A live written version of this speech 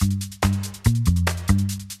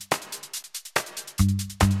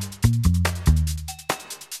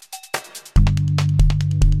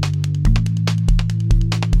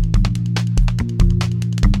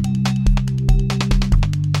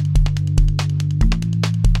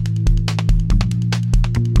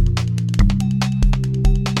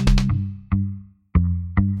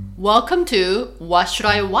Welcome to What Should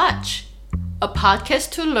I Watch? A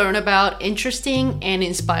podcast to learn about interesting and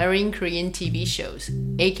inspiring Korean TV shows,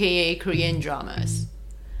 aka Korean dramas.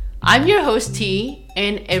 I'm your host T,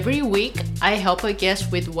 and every week I help a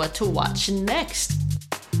guest with what to watch next.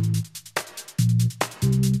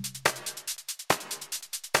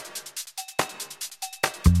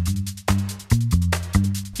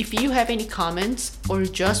 If you have any comments or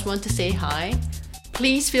just want to say hi,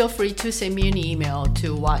 please feel free to send me an email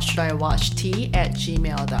to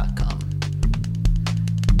whatshouldiwatcht@gmail.com.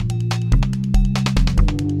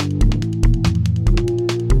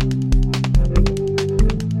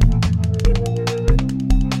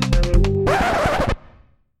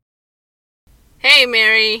 Hey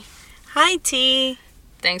Mary! Hi T!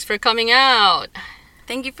 Thanks for coming out!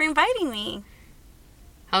 Thank you for inviting me.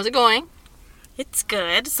 How's it going? It's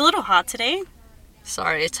good. It's a little hot today.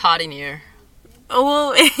 Sorry, it's hot in here. Oh,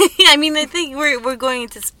 well, I mean, I think we're going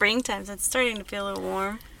into springtime, so it's starting to feel a little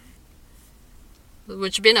warm.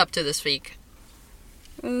 What you been up to this week?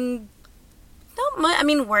 Not much. I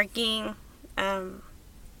mean, working.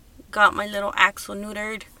 Got my little Axel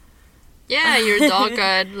neutered. Yeah, your dog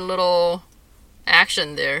got a little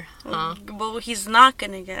action there, huh? Well, he's not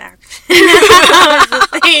gonna get action. That was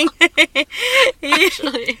the thing.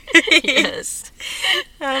 Actually, yes.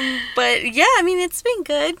 But yeah, I mean, it's been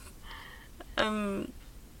good. I'm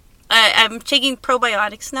taking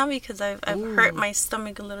probiotics now because I've hurt my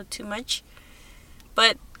stomach a little too much.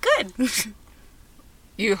 But good.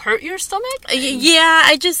 You hurt your stomach? Yeah,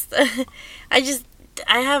 I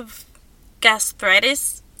have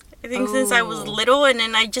gastritis. I think since I was little, and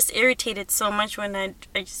then I just irritated so much when I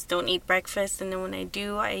just don't eat breakfast, and then when I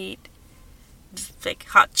do, I eat like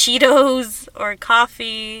hot Cheetos or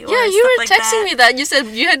coffee. Or Yeah, you were like texting me that. You said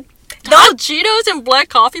you had hot Cheetos and black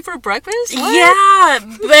coffee for breakfast? What? Yeah,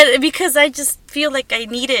 but because I just feel like I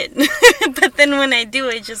need it. But then when I do,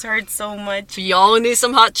 it just hurts so much. We all need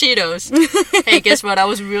some hot Cheetos. Hey, guess what? I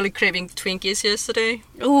was really craving Twinkies yesterday.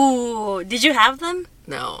 Ooh, did you have them?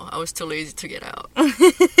 No, I was too lazy to get out.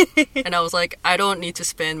 And I was like, I don't need to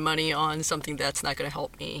spend money on something that's not going to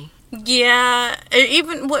help me. Yeah,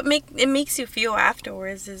 even it makes you feel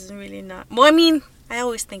afterwards is really not... Well, I mean, I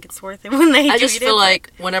always think it's worth it when I just feel like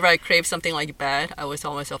whenever I crave something like bad, I always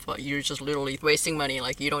tell myself, well, you're just literally wasting money.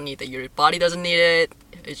 Like, you don't need that. Your body doesn't need it.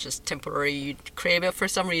 It's just temporary. You crave it for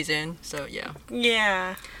some reason. So, yeah.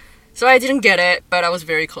 Yeah. So I didn't get it, but I was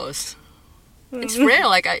very close. It's rare.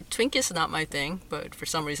 Like, Twinkies is not my thing, but for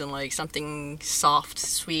some reason, like, something soft,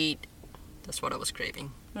 sweet, that's what I was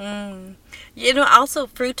craving. You know, also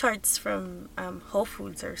fruit tarts from Whole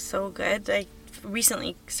Foods are so good. I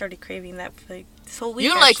recently started craving that for like this whole week.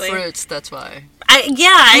 You actually. like fruits, that's why.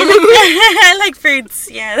 I like fruits.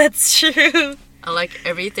 Yeah, that's true. I like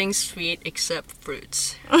everything sweet except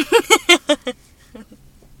fruits.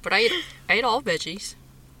 But I ate all veggies.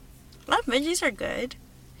 Well, veggies are good.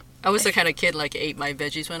 I was the kind of kid like ate my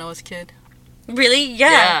veggies when I was a kid. Really?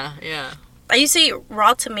 Yeah. Yeah. I used to eat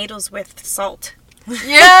raw tomatoes with salt.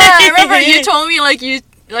 Yeah, I remember you told me like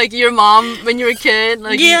your mom when you were a kid.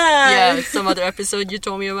 Like some other episode you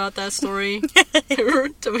told me about that story.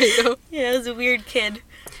 Tomato. Yeah, I was a weird kid.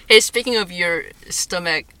 Hey, speaking of your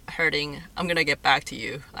stomach hurting, I'm gonna get back to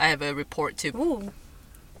you. I have a report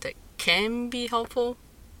that can be helpful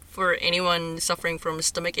for anyone suffering from a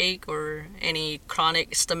stomach ache or any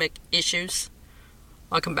chronic stomach issues.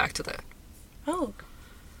 I'll come back to that. Oh.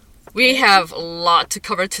 We have a lot to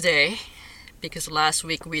cover today because last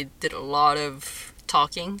week we did a lot of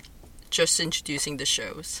talking, just introducing the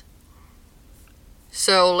shows.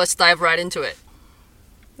 So let's dive right into it.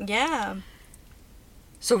 Yeah.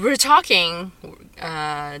 So we're talking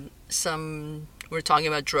about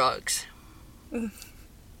drugs.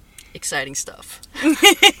 Exciting stuff.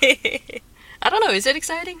 I don't know, is it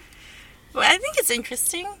exciting? Well, I think it's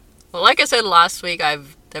interesting. Well, like I said last week,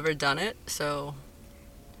 I've never done it, so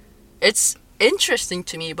it's interesting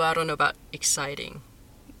to me, but I don't know about exciting.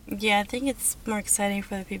 Yeah, I think it's more exciting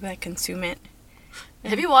for the people that consume it.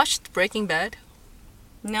 Have you watched Breaking Bad?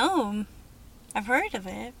 No. I've heard of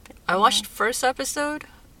it. But I watched the first episode,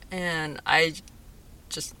 and I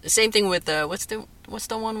just... Same thing with the... What's the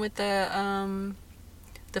one with the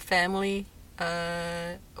family?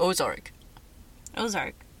 Ozark.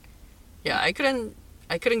 Ozark. Yeah, I couldn't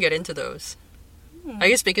get into those. I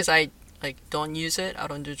guess because I don't use it, I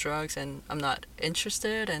don't do drugs, and I'm not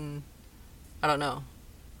interested, and I don't know.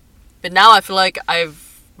 But now I feel like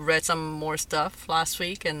I've read some more stuff last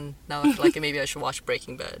week, and now I feel like maybe I should watch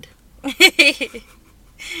Breaking Bad. Yeah,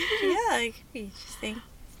 it could be interesting.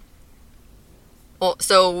 Well,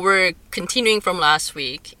 so we're continuing from last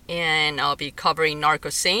week, and I'll be covering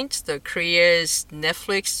Narco-Saints, the Korea's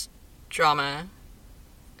Netflix drama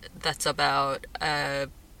that's about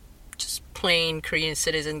just plain Korean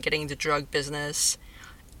citizen getting into drug business.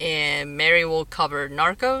 And Mary will cover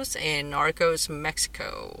Narcos and Narcos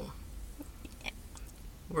Mexico.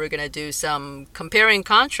 We're going to do some compare and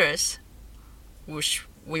contrast, which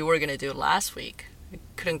we were going to do last week. We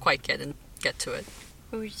couldn't quite get to it.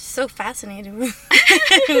 We were so fascinated with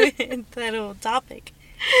that whole topic.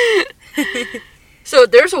 So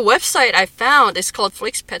there's a website I found. It's called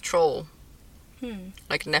Flix Patrol.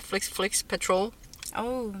 Like Netflix Flix Patrol.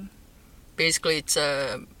 Oh. Basically, it's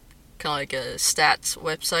a kind of like a stats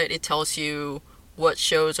website. It tells you what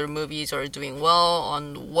shows or movies are doing well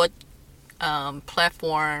on what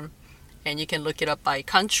platform, and you can look it up by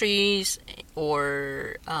countries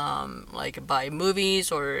or like by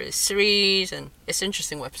movies or series, and it's an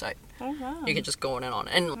interesting website. Oh, wow. You can just go on and on.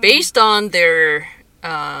 And based on their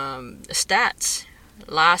stats,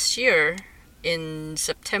 last year in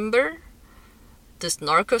September, this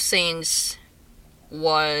Narco-Saints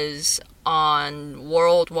was on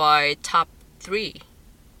worldwide top 3.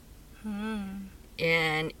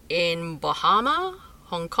 And in Bahama,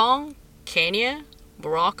 Hong Kong, Kenya,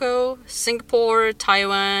 Morocco, Singapore,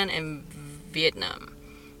 Taiwan, and Vietnam.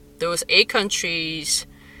 Those 8 countries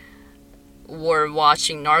were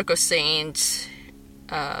watching Narco-Saints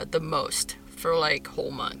the most for like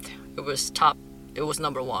whole month. It was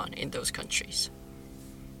number 1 in those countries.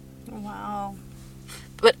 Wow.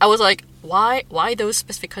 But I was like, why those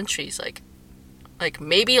specific countries? Like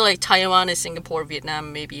maybe like Taiwan and Singapore,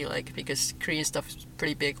 Vietnam, maybe like because Korean stuff is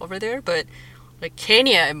pretty big over there. But like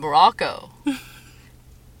Kenya and Morocco,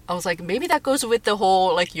 I was like, maybe that goes with the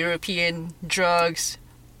whole like European drugs,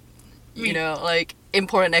 you know, like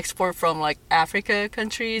import and export from like Africa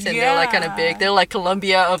countries, and they're like kind of big. They're like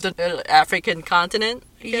Colombia of the African continent,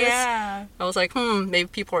 I guess. Yeah. I was like, maybe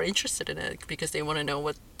people are interested in it because they want to know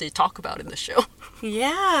what they talk about in the show.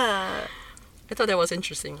 Yeah. I thought that was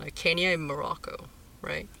interesting, like Kenya and Morocco,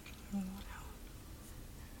 right?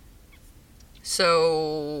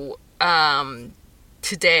 So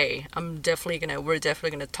today we're definitely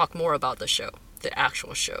gonna talk more about the show, the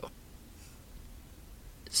actual show.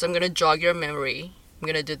 So I'm gonna jog your memory. I'm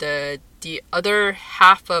gonna do the other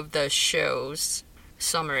half of the show's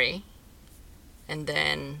summary, and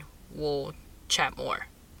then we'll chat more.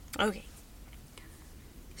 Okay.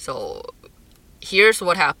 So here's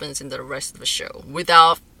what happens in the rest of the show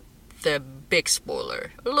without the big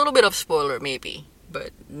spoiler. A little bit of spoiler maybe, but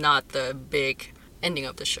not the big ending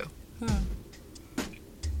of the show.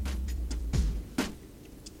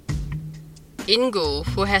 Ingu,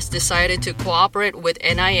 who has decided to cooperate with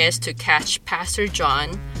NIS to catch Pastor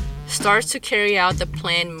John, starts to carry out the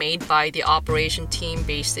plan made by the operation team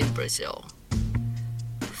based in Brazil.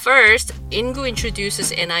 First, Ingu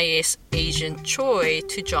introduces NIS agent Choi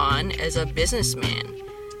to John as a businessman,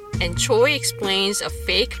 and Choi explains a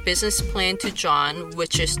fake business plan to John,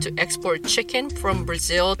 which is to export chicken from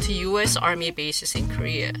Brazil to US Army bases in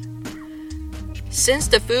Korea. Since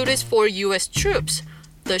the food is for US troops,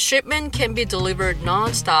 the shipment can be delivered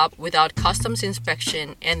non-stop without customs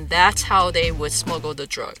inspection, and that's how they would smuggle the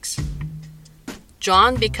drugs.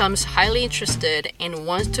 John becomes highly interested and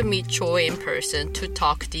wants to meet Choi in person to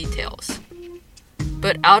talk details.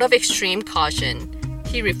 But out of extreme caution,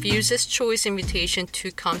 he refuses Choi's invitation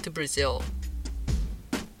to come to Brazil.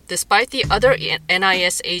 Despite the other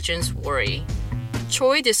NIS agents' worry,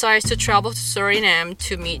 Choi decides to travel to Suriname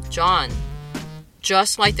to meet John.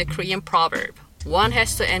 Just like the Korean proverb, one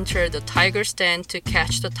has to enter the tiger's den to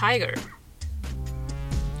catch the tiger.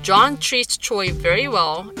 John treats Choi very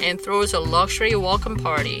well and throws a luxury welcome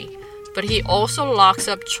party, but he also locks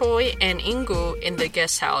up Choi and Ingu in the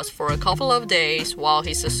guest house for a couple of days while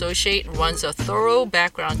his associate runs a thorough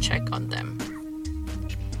background check on them.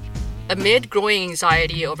 Amid growing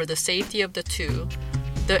anxiety over the safety of the two,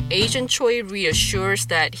 the agent Choi reassures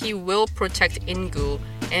that he will protect Ingu,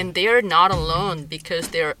 and they are not alone because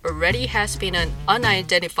there already has been an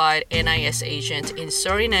unidentified NIS agent in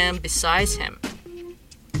Suriname besides him.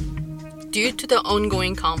 Due to the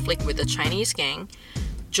ongoing conflict with the Chinese gang,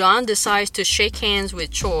 John decides to shake hands with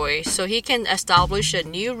Choi so he can establish a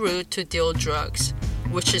new route to deal drugs,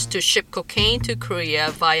 which is to ship cocaine to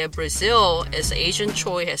Korea via Brazil as Agent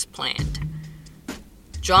Choi has planned.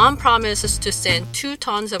 John promises to send 2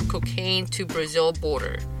 tons of cocaine to Brazil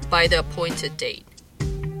border by the appointed date.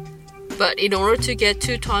 But in order to get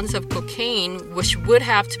 2 tons of cocaine, which would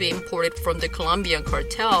have to be imported from the Colombian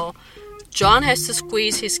cartel, John has to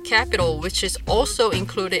squeeze his capital, which is also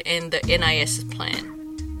included in the NIS plan.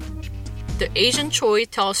 The agent Choi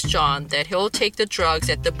tells John that he'll take the drugs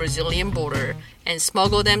at the Brazilian border and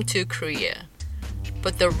smuggle them to Korea.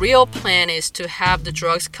 But the real plan is to have the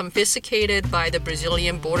drugs confiscated by the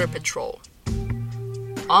Brazilian Border Patrol.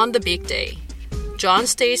 On the big day, John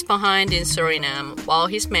stays behind in Suriname while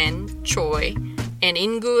his men, Choi and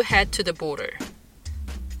Ingu, head to the border.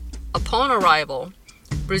 Upon arrival,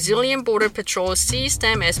 Brazilian Border Patrol sees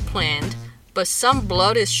them as planned, but some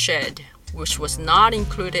blood is shed, which was not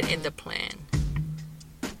included in the plan.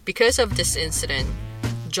 Because of this incident,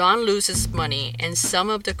 John loses money and some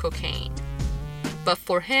of the cocaine. But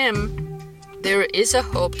for him, there is a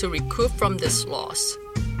hope to recoup from this loss.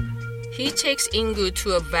 He takes Ingu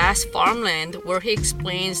to a vast farmland where he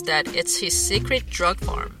explains that it's his secret drug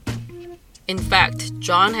farm. In fact,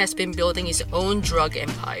 John has been building his own drug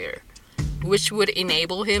empire, which would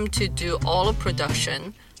enable him to do all of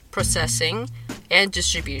production, processing, and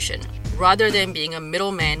distribution, rather than being a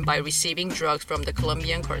middleman by receiving drugs from the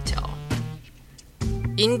Colombian cartel.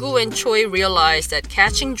 Ingu and Choi realize that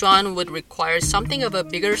catching John would require something of a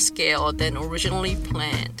bigger scale than originally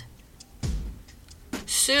planned.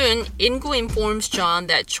 Soon, Ingu informs John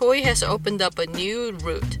that Choi has opened up a new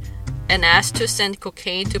route and asks to send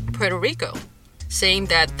cocaine to Puerto Rico, saying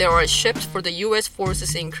that there are ships for the US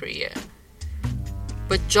forces in Korea.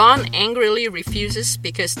 But John angrily refuses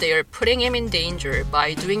because they are putting him in danger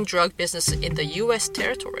by doing drug business in the US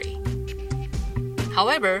territory.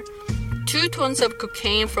 However, 2 tons of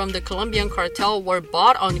cocaine from the Colombian cartel were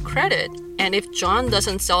bought on credit, and if John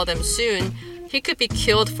doesn't sell them soon, he could be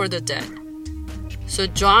killed for the debt. So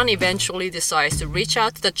John eventually decides to reach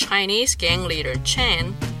out to the Chinese gang leader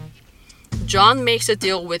Chen. John makes a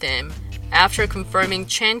deal with him after confirming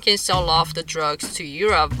Chen can sell off the drugs to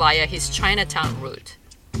Europe via his Chinatown route.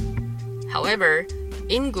 However,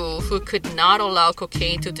 Ingu, who could not allow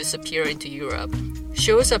cocaine to disappear into Europe,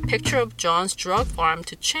 shows a picture of John's drug farm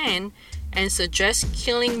to Chen and suggests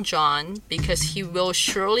killing John because he will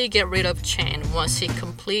surely get rid of Chen once he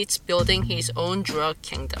completes building his own drug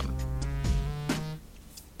kingdom.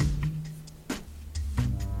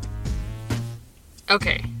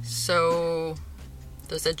 Okay, so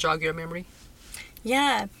does that jog your memory?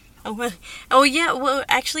 Yeah. Well,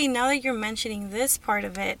 actually, now that you're mentioning this part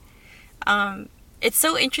of it, it's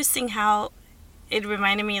so interesting how it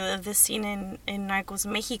reminded me of this scene in Narcos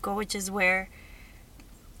Mexico, which is where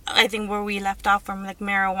I think where we left off from, like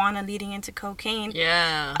marijuana leading into cocaine.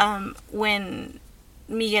 Yeah. When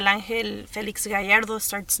Miguel Angel Felix Gallardo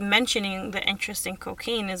starts mentioning the interest in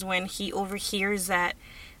cocaine is when he overhears that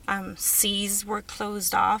seas were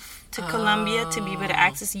closed off to Colombia to be able to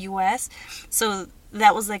access U.S. So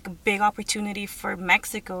that was like a big opportunity for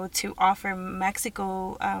Mexico to offer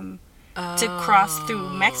Mexico to cross through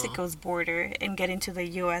Mexico's border and get into the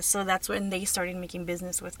U.S. So that's when they started making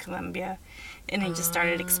business with Colombia, and it just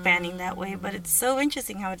started expanding that way. But it's so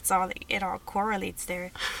interesting how it all correlates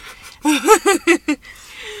there. I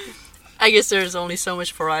guess there's only so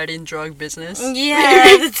much variety in drug business. Yeah,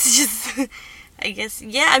 it's just, I guess,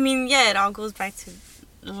 yeah, I mean, yeah, it all goes back to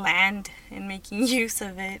land and making use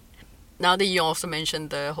of it. Now that you also mentioned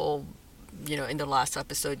the whole, in the last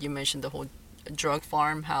episode, you mentioned the whole drug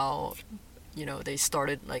farm, how, they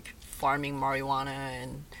started, like, farming marijuana,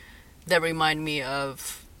 and that reminded me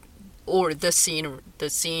of, or the scene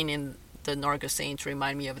in the Narco-Saints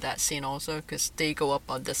remind me of that scene also, because they go up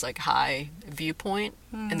on this, like, high viewpoint,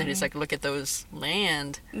 and then it's like, look at those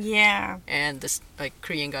land. Yeah. And this, like,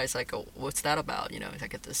 Korean guy's like, oh, what's that about? He's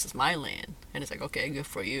like, this is my land. And it's like, okay, good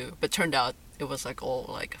for you. But turned out it was, like, all,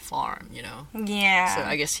 like, a farm, Yeah. So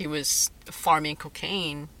I guess he was farming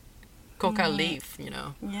coca leaf,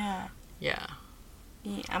 Yeah. Yeah.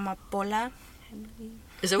 Amapola.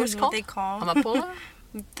 Is that what it's called? What they call Amapola?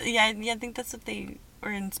 Yeah, I think that's what they...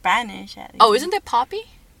 Or in Spanish, at least. Oh, isn't that poppy?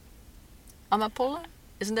 Amapola?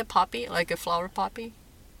 Isn't that poppy? Like a flower poppy?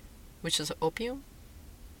 Which is opium?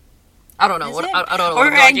 I don't know. I don't know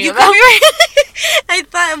what I'm talking about. I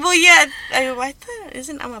thought, well, yeah. I thought,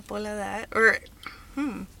 isn't Amapola that? Or,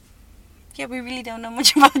 yeah, we really don't know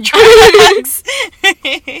much about drugs.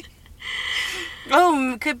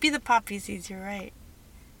 Oh, could be the poppy seeds, you're right.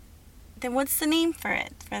 Then what's the name for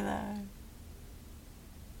it?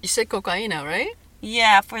 You said cocaina, right?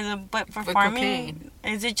 Yeah, for farming. Cocaine.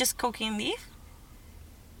 Is it just cocaine leaf?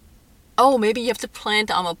 Oh, maybe you have to plant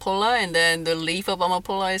amapola, and then the leaf of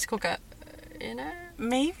amapola is cocaina?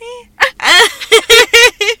 Maybe.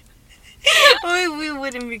 we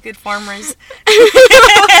wouldn't be good farmers.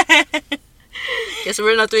 Guess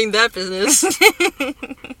we're not doing that business.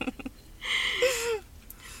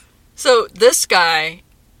 So this guy,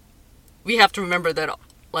 we have to remember that,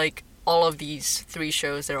 like, all of these 3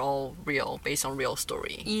 shows, they're all real, based on real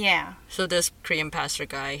story. Yeah. So this Korean pastor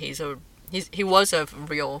guy, he was a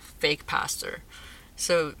real fake pastor.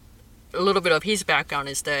 So a little bit of his background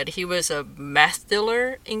is that he was a meth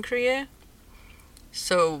dealer in Korea.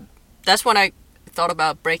 So that's when I thought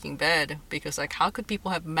about Breaking Bad, because like, how could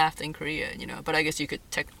people have meth in Korea, you know? But I guess you could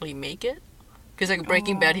technically make it, because like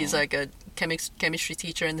Breaking Bad, he's like a chemistry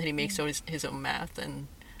teacher, and then he makes his own meth and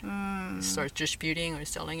starts distributing or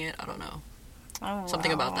selling it. I don't know.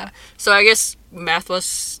 Something about that. So I guess meth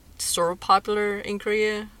was sort of popular in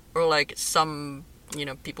Korea, or like some, you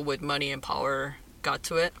know, people with money and power got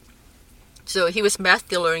to it. So he was meth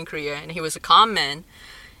dealer in Korea, and he was a con man,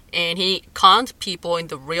 and he conned people in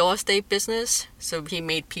the real estate business. So he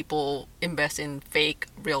made people invest in fake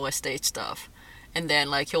real estate stuff, and then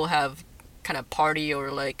like he'll have kind of party or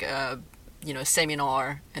like you know,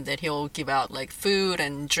 seminar, and then he'll give out like food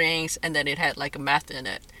and drinks, and then it had like meth in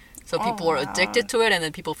it. So people are addicted to it, and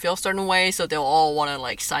then people feel a certain way, so they'll all want to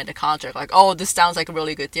like sign the contract, like, oh, this sounds like a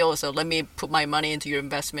really good deal, so let me put my money into your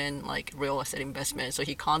investment, like real estate investment. So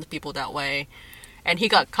he conned people that way, and he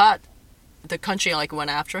got caught. The country like went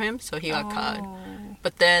after him, so he got caught.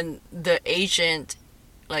 But then the agent,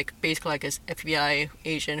 like basically like his FBI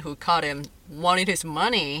agent who caught him, wanted his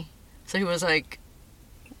money. So he was like,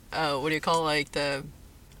 what do you call like the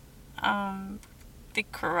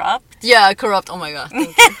corrupt? Yeah, corrupt. Oh my god.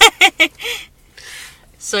 Thank you.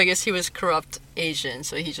 So I guess he was corrupt agent,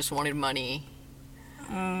 so he just wanted money.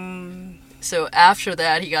 So after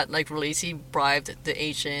that, he got like released. He bribed the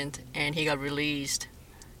agent, and he got released.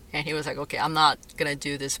 And he was like, okay, I'm not gonna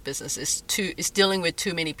do this business. It's dealing with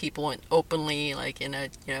too many people and openly, like in a,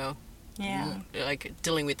 you know, like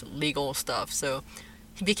dealing with legal stuff. So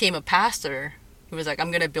he became a pastor. He was like,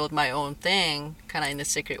 I'm gonna build my own thing, kind of in a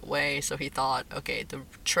secret way. So he thought, okay, the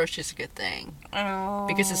church is a good thing,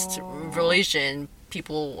 because it's religion.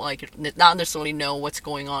 People like not necessarily know what's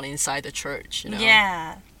going on inside the church, you know.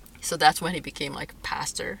 Yeah. So that's when he became like a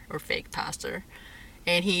pastor or fake pastor.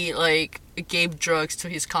 And he like gave drugs to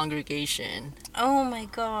his congregation. Oh my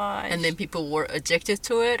gosh. And then people were addicted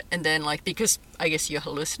to it, and then like, because I guess you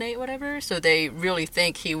hallucinate whatever, so they really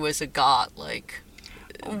think he was a god, like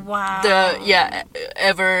wow.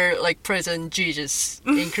 ever like present Jesus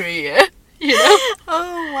in Korea. You know?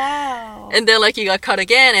 Oh wow. And then like he got caught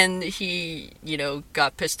again, and he, you know,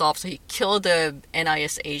 got pissed off, so he killed the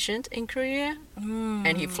NIS agent in Korea,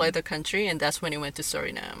 and he fled the country, and that's when he went to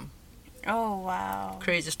Suriname. Oh, wow.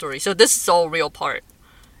 Crazy story. So this is all real part.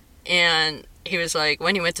 And he was like,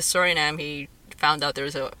 when he went to Suriname, he found out there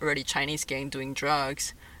was already Chinese gang doing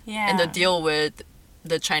drugs. Yeah. And the deal with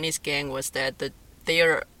the Chinese gang was that they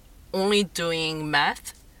are only doing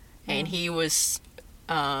meth, and he was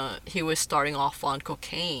starting off on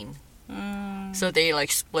cocaine. So they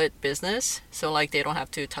like split business, so like they don't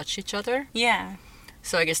have to touch each other. Yeah.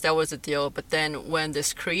 So I guess that was the deal. But then when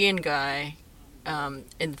this Korean guy,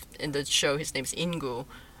 in the show, his name's Ingu,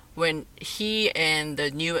 when he and the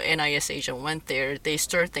new NIS agent went there, they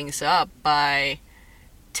stirred things up by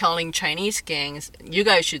telling Chinese gangs, you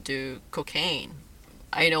guys should do cocaine.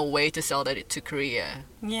 I know a way to sell that to Korea.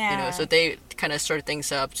 Yeah. You know, so they kind of stirred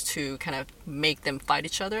things up to kind of make them fight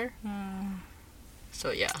each other. So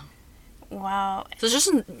yeah. Wow. So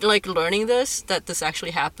just like learning that this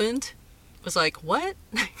actually happened was like, what?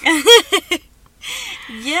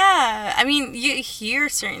 Yeah, I mean, you hear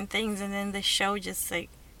certain things, and then the show just like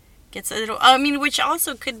gets a little. I mean, which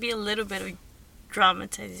also could be a little bit of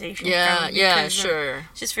dramatization. Yeah, sure.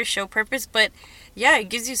 Just for show purpose, but yeah, it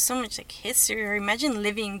gives you so much like history. Or imagine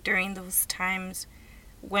living during those times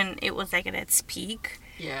when it was like at its peak.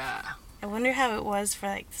 Yeah. I wonder how it was for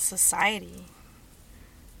like society,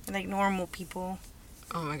 like normal people.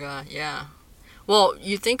 Oh my god, yeah. Well,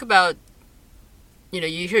 you think about. You know,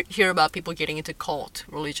 you hear about people getting into cult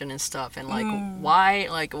religion and stuff, and like, why?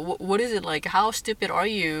 Like, what is it? Like, how stupid are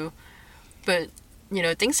you? But, you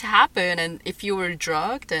know, things happen, and if you were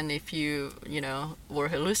drugged, and if you, you know, were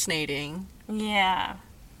hallucinating. Yeah.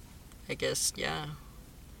 I guess, yeah.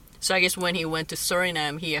 So I guess when he went to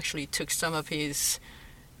Suriname, he actually took some of his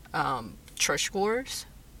churchgoers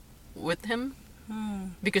with him,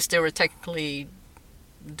 because they were technically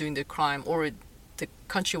doing the crime, or the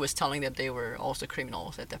country was telling them they were also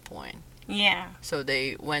criminals at that point. Yeah. So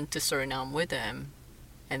they went to Suriname with him,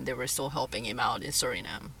 and they were still helping him out in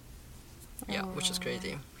Suriname. Yeah, which is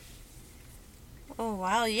crazy. Oh,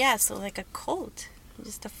 wow. Yeah, so like a cult.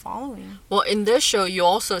 Just a following. Well, in this show, you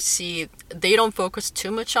also see they don't focus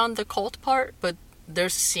too much on the cult part, but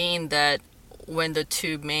there's a scene that when the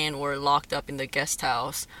 2 men were locked up in the guest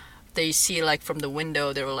house, they see like from the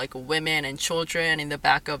window there were like women and children in the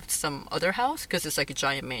back of some other house, because it's like a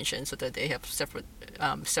giant mansion, so that they have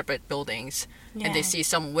separate buildings. Yeah. And they see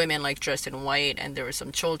some women like dressed in white, and there were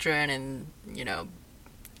some children, and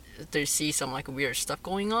they see some like weird stuff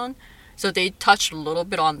going on. So they touched a little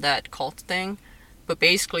bit on that cult thing, but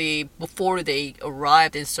basically before they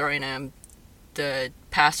arrived in Suriname, the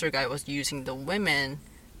pastor guy was using the women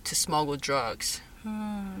to smuggle drugs.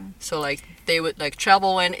 So like they would like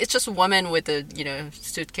travel, and it's just women with a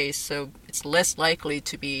suitcase, so it's less likely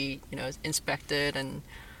to be inspected, and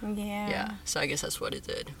yeah. So I guess that's what it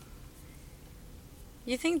did.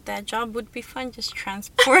 You think that job would be fun, just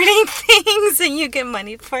transporting things and you get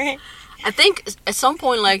money for it? I think at some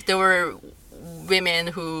point like there were women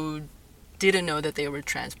who didn't know that they were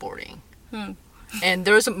transporting. And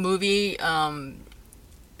there was a movie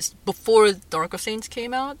before Narco-Saints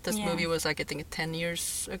came out. This movie was like I think 10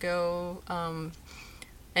 years ago,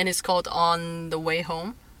 and it's called On the Way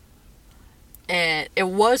Home, and it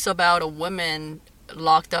was about a woman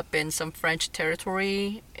locked up in some French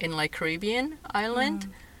territory in like Caribbean island,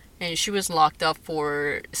 and she was locked up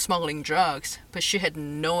for smuggling drugs, but she had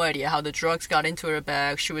no idea how the drugs got into her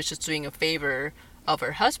bag. She was just doing a favor of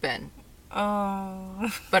her husband. Oh.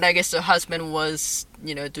 But I guess the husband was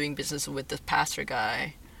doing business with the pastor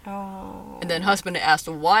guy. Oh. And then husband asked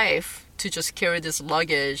the wife to just carry this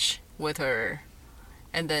luggage with her.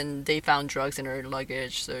 And then they found drugs in her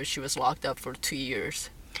luggage, so she was locked up for 2 years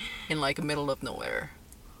in like the middle of nowhere.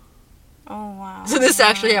 Oh, wow. So this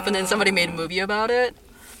actually happened, and somebody made a movie about it.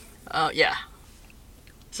 Yeah.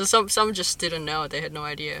 So some just didn't know. They had no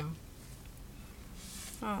idea.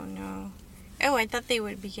 Oh, no. Oh, I thought they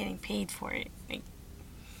would be getting paid for it.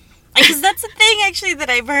 Because that's the thing, actually, that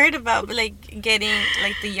I've heard about, like, getting,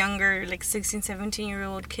 like, the younger, like, 16,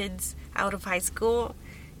 17-year-old kids out of high school,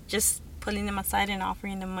 just pulling them aside and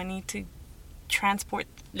offering them money to transport,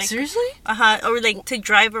 like... Seriously? Or, like, to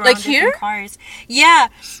drive around like different here? cars. Yeah.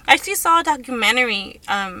 I actually saw a documentary,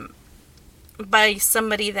 by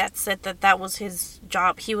somebody that said that was his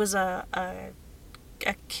job. He was a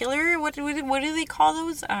killer? What do they call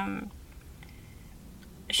those?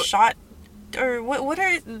 Shot... Or what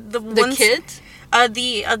are the ones, kids?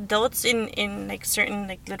 The adults in like certain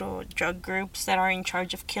like little drug groups that are in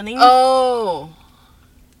charge of killing. Oh,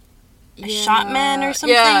 a shot man or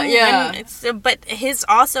something. Yeah. But his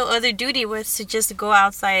also other duty was to just go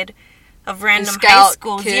outside of random scout high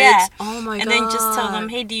schools, kids. Oh my god! And then just tell them,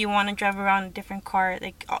 hey, do you want to drive around a different car?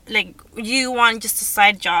 Like you want just a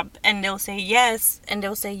side job? And they'll say yes, and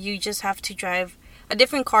they'll say you just have to drive a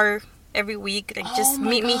different car every week. Like, just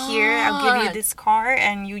meet me here, I'll give you this car,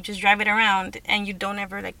 and you just drive it around, and you don't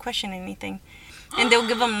ever like question anything. And they'll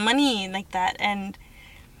give them money like that. And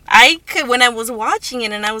when I was watching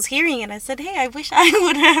it and I was hearing it, I said, hey, I wish I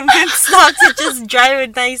would have been stopped to just drive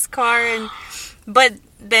a nice car. But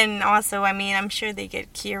then also, I mean, I'm sure they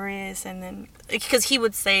get curious, and then because he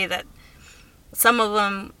would say that some of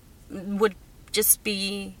them would just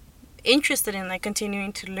be interested in like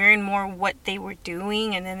continuing to learn more what they were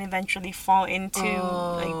doing, and then eventually fall into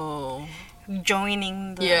like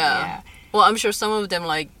joining the Well, I'm sure some of them,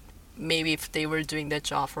 like, maybe if they were doing that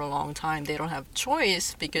job for a long time, they don't have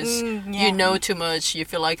choice, because you know too much. You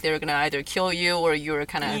feel like they're gonna either kill you, or you're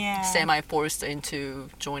kind of semi-forced into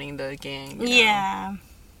joining the gang.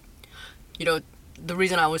 The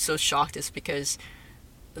reason I was so shocked is because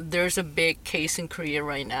there's a big case in Korea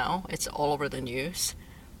right now. It's all over the news.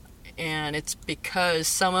 And it's because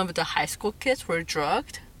some of the high school kids were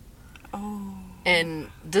drugged. Oh. And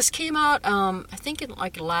this came out, I think, in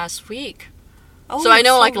like last week. Oh, so I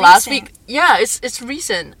know, like, last week. Yeah, it's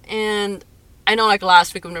recent. And I know, like,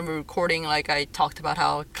 last week when we were recording, like, I talked about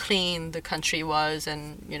how clean the country was,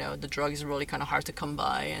 and the drugs are really kind of hard to come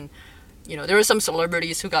by. And there were some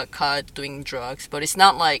celebrities who got caught doing drugs, but it's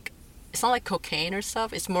not like cocaine or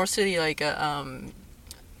stuff. It's mostly like a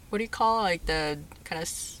what do you call it? Like the kind of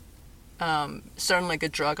certain like a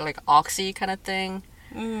drug, like oxy kind of thing.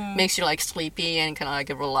 Makes you like sleepy and kind of like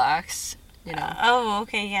relax, oh,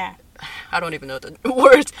 okay, yeah. I don't even know the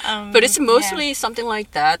words, but it's mostly something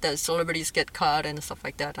like that celebrities get caught and stuff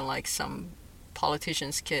like that, and like some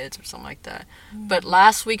politicians' kids or something like that. But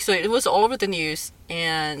last week, so it was all over the news,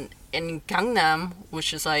 and in Gangnam,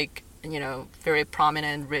 which is like very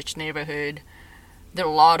prominent rich neighborhood, there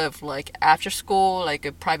are a lot of like after school, like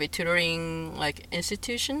a private tutoring like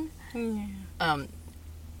institution.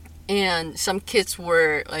 And some kids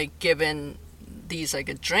were like given these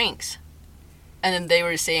like drinks, and then they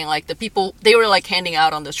were saying like the people, they were like handing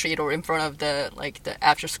out on the street or in front of the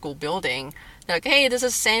after school building. They're like, hey, this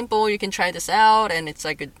is a sample, you can try this out, and it's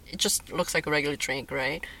like it just looks like a regular drink,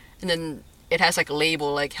 right? and then it has like a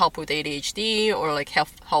label like help with ADHD or like help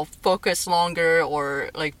focus longer or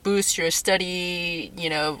like boost your study,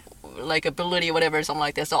 like ability, whatever, something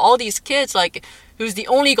like that. So all these kids, like, who's the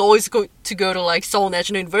only always go to like Seoul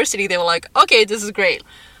National University, they were like, okay, this is great.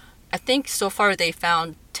 I think so far they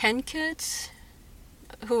found 10 kids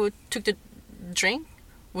who took the drink,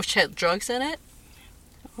 which had drugs in it.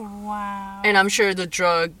 Wow. And I'm sure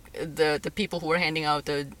the people who were handing out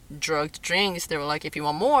the drugged drinks, they were like, if you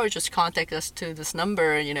want more, just contact us to this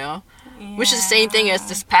number, Yeah. Which is the same thing as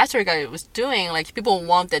this pastor guy was doing. Like, people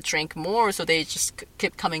want that drink more, so they just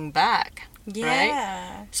keep coming back.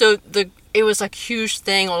 Yeah. Right? So it was like huge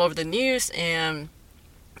thing all over the news, and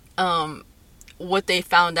what they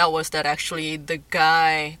found out was that actually the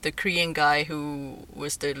Korean guy who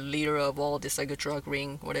was the leader of all this, like a drug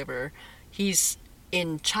ring, whatever, he's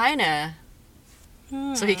in China,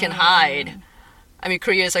 so he can hide. I mean,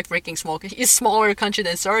 Korea is like freaking small. It's a smaller country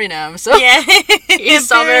than Suriname, so yeah. he's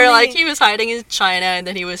somewhere like he was hiding in China, and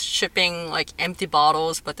then he was shipping like empty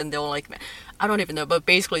bottles. But then they were like, I don't even know, but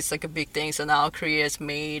basically it's like a big thing. So now Korea has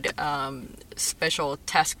made special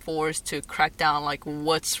task force to crack down like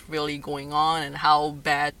what's really going on and how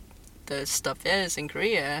bad the stuff is in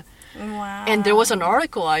Korea. Wow. And there was an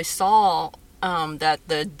article I saw that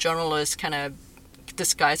the journalist kind of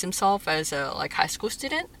disguised himself as a like high school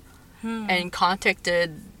student and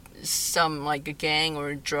contacted some like a gang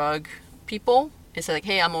or drug people. It's like,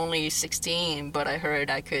 hey, I'm only 16, but I heard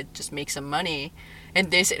I could just make some money. And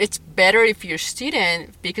they said it's better if you're a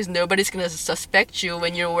student because nobody's going to suspect you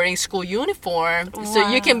when you're wearing school uniform. Wow. So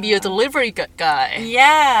you can be a delivery guy.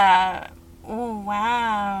 Yeah. Oh,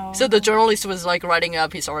 wow. So the journalist was like writing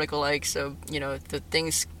up his article like, so, the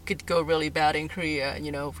things could go really bad in Korea.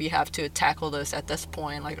 We have to tackle this at this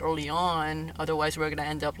point, like early on. Otherwise, we're going to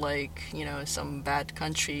end up like, some bad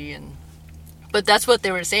country. But that's what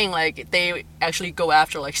they were saying. Like, they actually go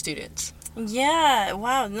after like students. Yeah.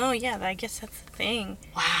 Wow. No, yeah. I guess that's the thing.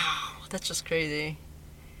 Wow. That's just crazy.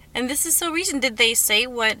 And this is so recent. Did they say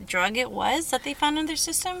what drug it was that they found in their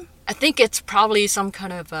system? I think it's probably some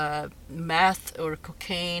kind of meth or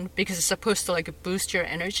cocaine because it's supposed to like boost your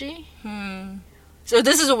energy. So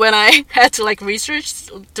this is when I had to like research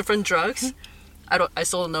different drugs. I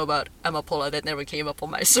still don't know about amapola. That never came up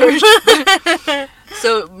on my search.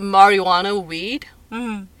 So marijuana, weed,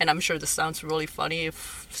 and I'm sure this sounds really funny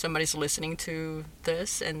if somebody's listening to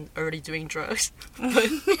this and already doing drugs.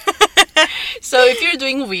 So if you're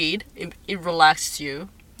doing weed, it relaxes you.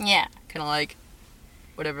 Yeah. Kind of like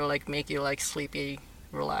whatever, like make you like sleepy,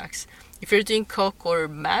 relax. If you're doing coke or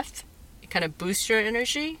meth, it kind of boosts your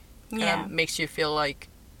energy. Kind of makes you feel like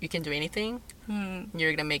you can do anything.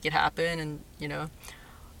 You're gonna make it happen, and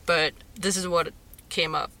But this is what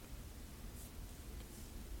came up.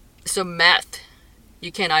 So meth,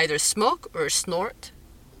 you can either smoke or snort,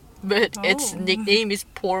 but its nickname is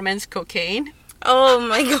poor man's cocaine. Oh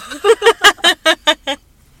my god.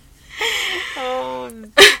 Oh,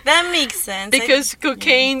 that makes sense. Because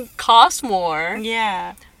cocaine costs more.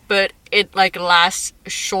 Yeah. But it like lasts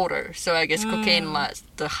shorter. So I guess cocaine lasts,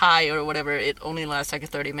 the high or whatever, it only lasts like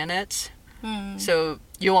 30 minutes. So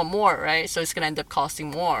you want more, right? So it's going to end up costing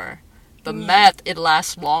more. But meth, it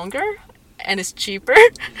lasts longer and it's cheaper.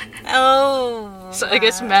 Oh. So I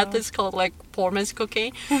guess meth is called like poor man's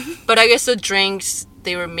cocaine. But I guess the drinks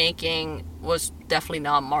they were making was definitely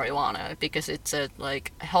not marijuana because it's a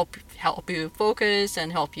like help you focus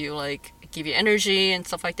and help you like give you energy and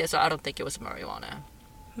stuff like that. So I don't think it was marijuana.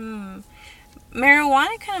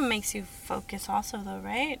 Marijuana kind of makes you focus also though,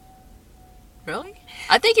 right? Really?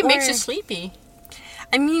 I think it makes you sleepy.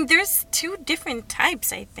 I mean, there's two different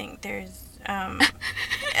types, I think. There's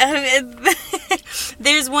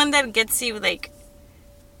there's one that gets you like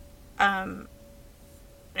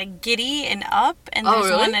giddy and up, and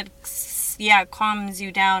there's one that calms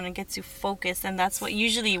you down and gets you focused, and that's what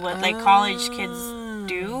usually like college kids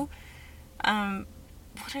do.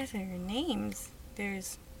 What are their names?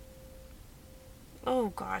 There's oh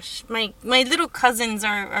gosh, my little cousins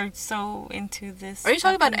are so into this. Are you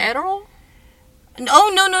talking about Adderall?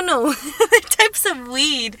 No. Types of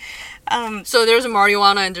weed. So there's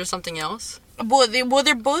marijuana and there's something else. Well, they're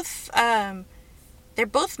both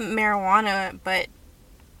marijuana, but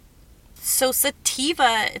so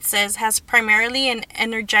sativa, it says, has primarily an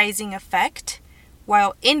energizing effect,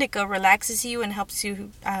 while indica relaxes you and helps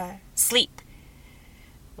you sleep.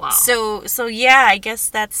 Wow. So yeah, I guess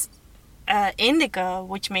that's indica,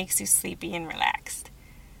 which makes you sleepy and relaxed.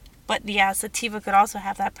 But yeah, sativa could also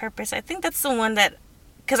have that purpose. I think that's the one that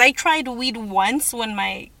because I tried weed once when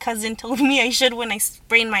my cousin told me I should when I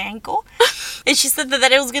sprained my ankle. And she said that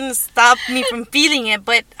it was going to stop me from feeling it,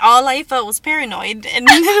 but all I felt was paranoid, and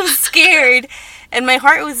I was scared, and my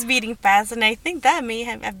heart was beating fast, and I think that may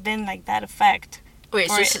have been like that effect. Wait,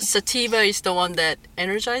 so sativa is the one that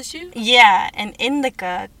energized you? Yeah, and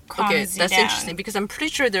indica calms you down. Okay, that's interesting, because I'm pretty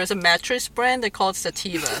sure there's a mattress brand that called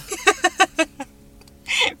Sativa.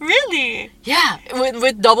 Really? Yeah,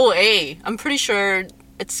 with double A. I'm pretty sure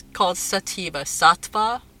it's called Sativa.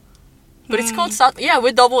 Sattva. But it's called Sattva. Yeah,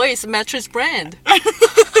 with double A. It's a mattress brand.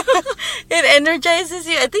 It energizes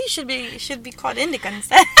you. I think it should be called indica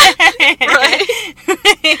instead. Right?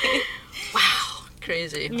 Wow.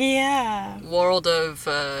 Crazy. Yeah. World of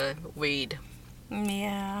weed.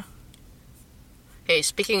 Yeah. Hey,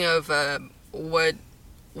 speaking of what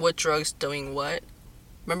drugs doing what?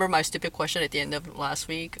 Remember my stupid question at the end of last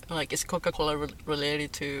week? Like, is Coca-Cola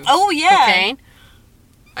related to cocaine?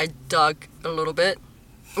 I dug a little bit.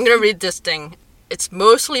 I'm going to read this thing. It's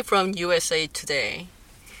mostly from USA Today.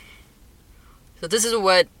 So this is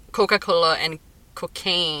what Coca-Cola and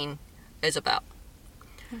cocaine is about.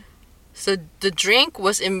 So the drink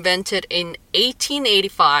was invented in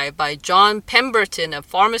 1885 by John Pemberton, a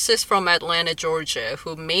pharmacist from Atlanta, Georgia,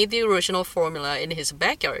 who made the original formula in his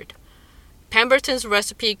backyard. Pemberton's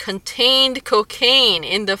recipe contained cocaine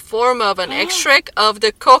in the form of an extract of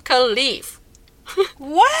the coca leaf.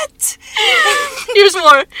 What? Here's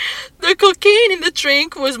more. The cocaine in the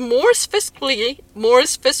drink was more specifically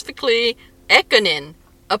ecgonine,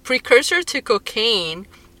 a precursor to cocaine,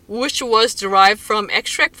 which was derived from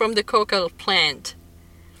extract from the coca plant.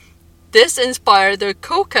 This inspired the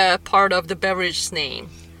coca part of the beverage's name.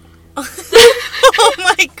 Oh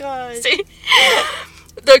my god. See?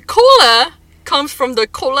 The cola comes from the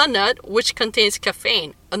cola nut, which contains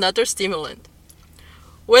caffeine, another stimulant.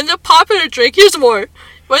 When the popular drink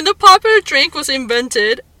was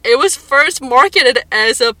invented, it was first marketed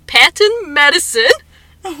as a patent medicine.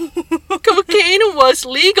 Cocaine was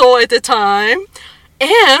legal at the time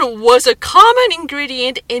and was a common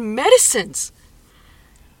ingredient in medicines.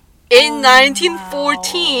 In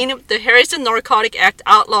 1914, the Harrison Narcotic Act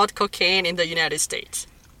outlawed cocaine in the United States.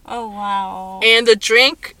 Oh, wow. And the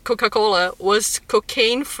drink, Coca-Cola, was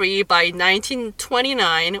cocaine-free by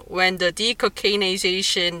 1929 when the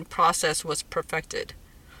decocainization process was perfected.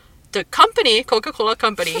 The company, Coca-Cola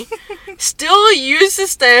Company, still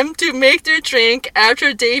uses them to make their drink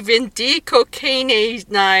after they've been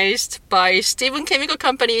decocainized by Stephen Chemical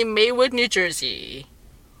Company in Maywood, New Jersey.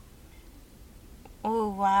 Oh,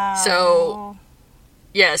 wow. So,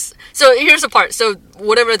 yes. So here's the part. So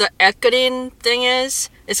whatever the ecgonine thing is,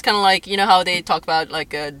 it's kind of like, you know how they talk about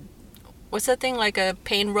like a, what's that thing? Like a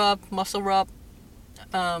pain rub, muscle rub?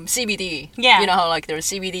 CBD. Yeah. You know how like there's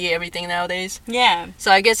CBD everything nowadays? Yeah.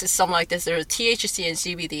 So I guess it's something like this. There's THC and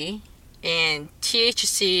CBD. And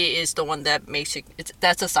THC is the one that makes you,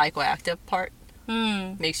 that's a psychoactive part.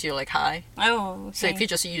 Makes you like high. Oh, okay. So if you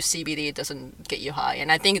just use CBD, it doesn't get you high.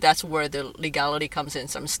 And I think that's where the legality comes in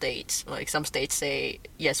some states. Like some states say,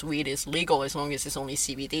 yes, weed is legal as long as it's only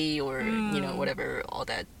CBD or, you know, whatever, all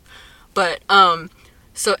that. But,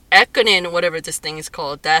 so ecgonine, whatever this thing is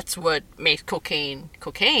called, that's what makes cocaine.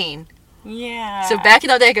 Yeah. So back in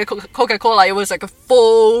the day, Coca-Cola, it was like a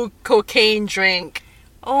full cocaine drink.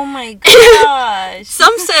 Oh my gosh.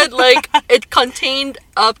 Some said like it contained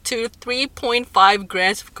up to 3.5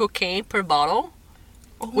 grams of cocaine per bottle,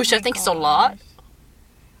 which I think is a lot.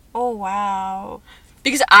 Oh wow.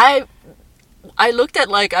 Because I looked at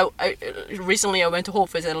like I recently I went to Whole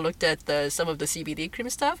Foods and I looked at some of the CBD cream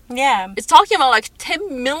stuff. Yeah. It's talking about like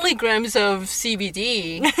 10 milligrams of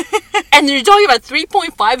CBD, and you're talking about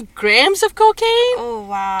 3.5 grams of cocaine. Oh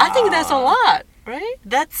wow. I think that's a lot, right?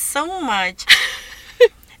 That's so much.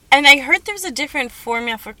 And I heard there's a different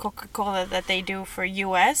formula for Coca-Cola that they do for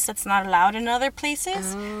US that's not allowed in other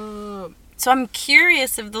places. Oh. So I'm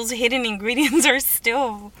curious if those hidden ingredients are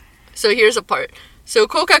still... So here's a part. So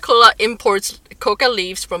Coca-Cola imports coca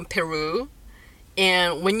leaves from Peru.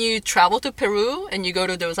 And when you travel to Peru and you go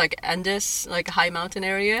to those like Andes, like high mountain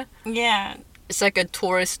area. Yeah. It's like a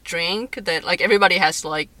tourist drink that like everybody has to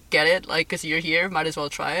like get it. Like because you're here, might as well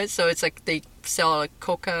try it. So it's like they sell like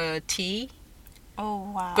coca tea.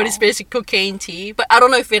 Oh, wow. But it's basically cocaine tea. But I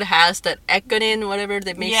don't know if it has that ecgonine, whatever,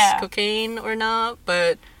 that makes cocaine or not.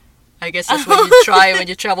 But I guess that's what you try when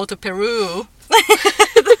you travel to Peru.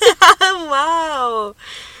 Wow.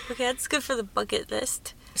 Okay, that's good for the bucket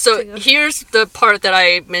list. So here's the part that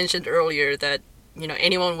I mentioned earlier that, you know,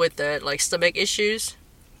 anyone with the, like, stomach issues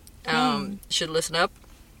should listen up.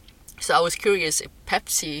 So I was curious if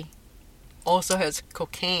Pepsi also has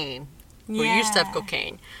cocaine We used to have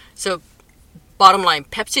cocaine. So, bottom line,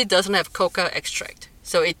 Pepsi doesn't have coca extract.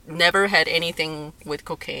 So it never had anything with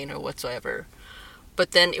cocaine or whatsoever.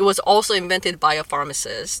 But then it was also invented by a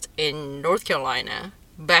pharmacist in North Carolina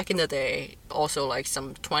back in the day, also like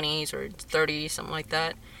some 20s or 30s, something like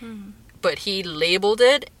that. But he labeled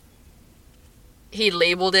it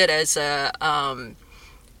as a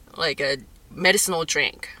like a medicinal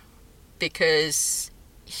drink because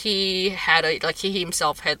he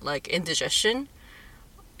himself had like indigestion,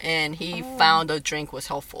 and he found the drink was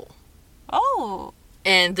helpful. Oh.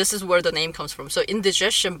 And this is where the name comes from. So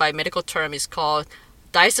indigestion by medical term is called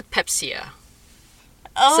dyspepsia.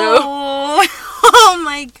 Oh. Oh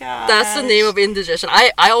my god. That's the name of indigestion.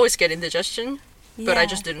 I always get indigestion, but I Yeah.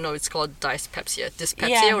 just didn't know it's called dyspepsia. Dyspepsia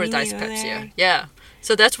Yeah, or me dyspepsia. neither. Yeah.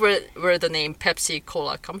 So that's where the name Pepsi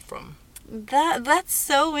Cola comes from. That's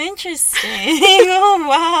so interesting. Oh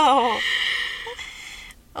wow.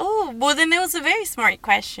 Oh, well then it was a very smart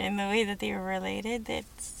question, the way that they were related.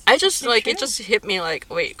 I just That's true. it just hit me like,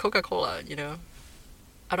 wait, Coca-Cola, you know?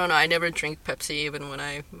 I don't know, I never drink Pepsi even when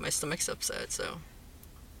my stomach's upset, so.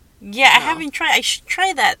 Yeah, I No. haven't tried. I should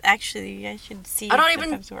try that actually. I should see I don't if the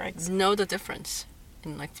even Pepsi works. know the difference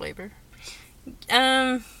in like flavor.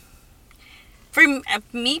 For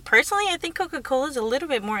me personally, I think Coca-Cola is a little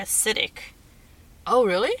bit more acidic. Oh,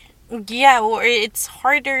 really? Yeah, or it's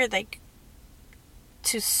harder like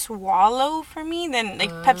to swallow for me than like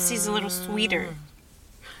Pepsi's a little sweeter.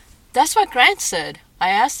 That's what Grant said. I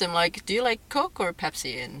asked him, like, do you like Coke or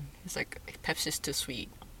Pepsi? And he's like, Pepsi's too sweet.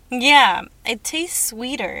 Yeah, it tastes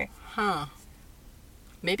sweeter. Huh.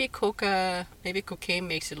 Maybe cocaine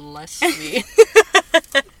makes it less sweet.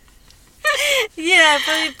 Yeah, it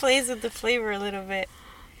probably plays with the flavor a little bit.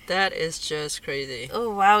 That is just crazy. Oh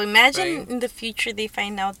wow! Imagine Right. in the future they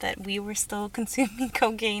find out that we were still consuming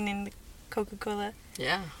cocaine in the Coca-Cola.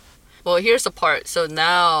 Yeah. Well, here's the part. So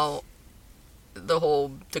now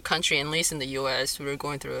the country, at least in the US, we're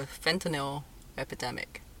going through a fentanyl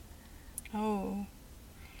epidemic. Oh.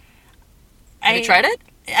 Have you tried it?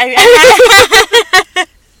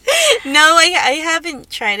 No, I haven't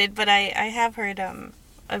tried it, but I have heard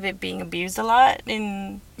of it being abused a lot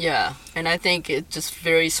in. Yeah. And I think it just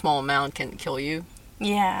very small amount can kill you.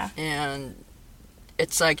 Yeah. And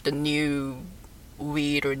it's like the new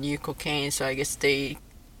weed or new cocaine, so I guess they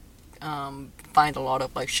find a lot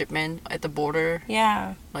of like shipment at the border,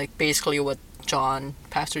 Yeah. like basically what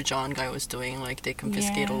Pastor John guy was doing. Like they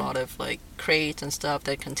confiscate a Yeah. lot of like crates and stuff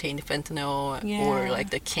that contain fentanyl, Yeah. or like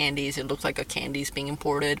the candies. It looks like a candy's being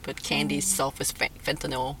imported, but candy itself is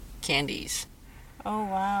fentanyl candies. Oh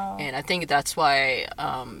wow. And I think that's why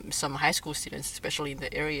some high school students, especially in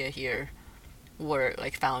the area here, were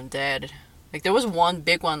like found dead. Like there was one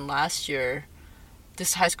big one last year.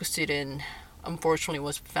 This high school student unfortunately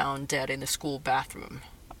was found dead in the school bathroom.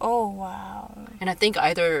 Oh wow. And I think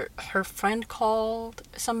either her friend called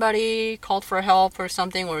for help or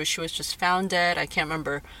something, or she was just found dead. I can't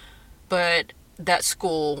remember. But that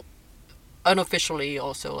school unofficially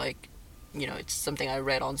also, like, you know, it's something I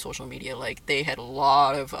read on social media, like they had a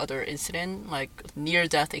lot of other incident, like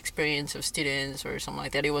near-death experience of students or something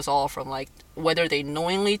like that. It was all from like whether they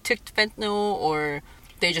knowingly took fentanyl or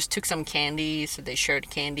they just took some candies, so they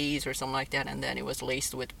shared candies or something like that, and then it was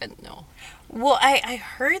laced with fentanyl. Well, I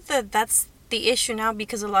heard that that's the issue now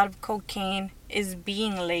because a lot of cocaine is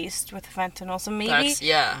being laced with fentanyl. So maybe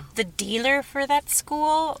the dealer for that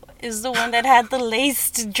school is the one that had the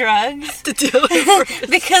laced drugs. The dealer.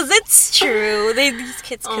 Because it's true. These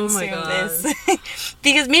kids Oh my consume God. this.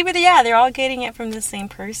 Because maybe they're all getting it from the same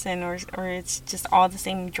person, or it's just all the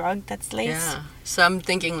same drug that's laced. Yeah. So I'm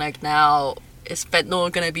thinking like now, is fentanyl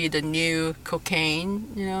gonna be the new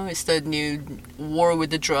cocaine? You know, it's the new war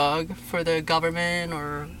with the drug for the government,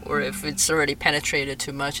 or if it's already penetrated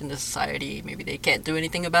too much in the society, maybe they can't do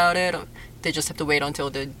anything about it. Or they just have to wait until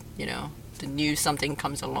the new something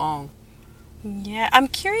comes along. Yeah, I'm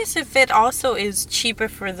curious if it also is cheaper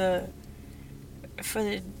for the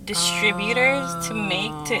distributors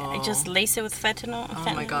to just lace it with fentanyl.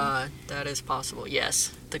 Oh my God, that is possible.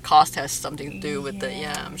 Yes, the cost has something to do with the.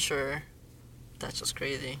 Yeah, I'm sure. That's just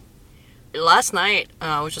crazy. Last night,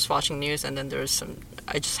 I was just watching news, and then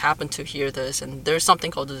I just happened to hear this, and there's something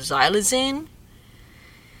called xylazine.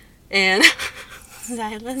 And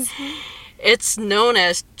Xylazine? it's known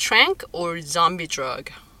as tranq or zombie drug.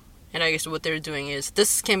 And I guess what they're doing is,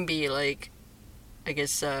 this can be like, I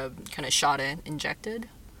guess, kind of shot in, injected.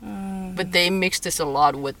 But they mix this a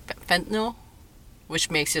lot with fentanyl, which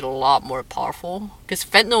makes it a lot more powerful. Because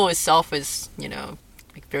fentanyl itself is,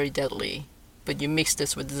 like very deadly. But you mix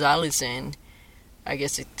this with xylazine, I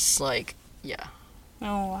guess it's like, yeah.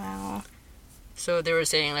 Oh, wow. So they were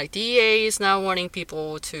saying like DEA is now warning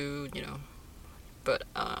people to, but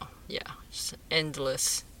yeah, just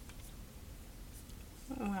endless.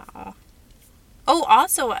 Wow. Oh,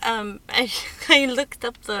 also, I looked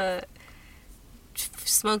up the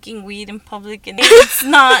smoking weed in public, and it's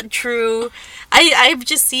not true. I've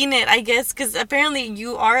just seen it, I guess, because apparently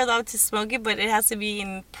you are allowed to smoke it, but it has to be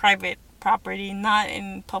in private property, not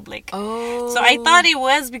in public. Oh. So I thought it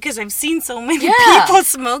was because I've seen so many people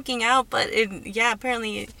smoking out, but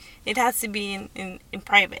apparently it has to be in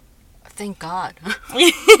private. Thank God.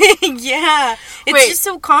 Yeah. It's just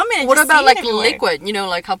so common. What about like liquid?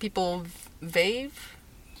 Like how people vape?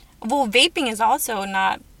 Well, vaping is also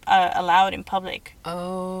not allowed in public.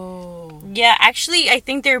 Oh. Yeah, actually, I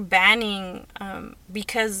think they're banning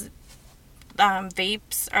because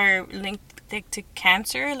vapes are linked to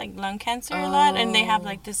cancer, like lung cancer a lot, and they have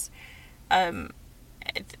like this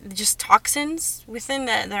just toxins within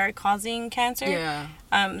that are causing cancer. Yeah.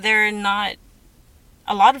 They're not,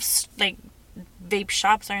 a lot of like vape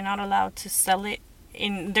shops are not allowed to sell it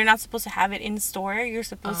they're not supposed to have it in store. You're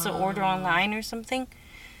supposed to order online or something,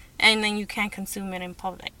 and then you can't consume it in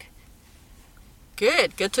public.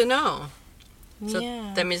 Good to know. So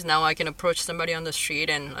that means now I can approach somebody on the street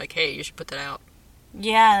and like, hey, you should put that out.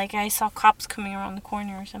 Yeah, like I saw cops coming around the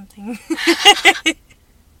corner or something.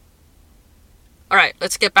 All right,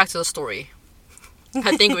 let's get back to the story.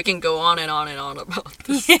 I think we can go on and on and on about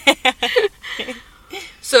this. Yeah.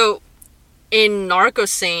 So, in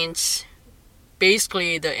Narco-Saints,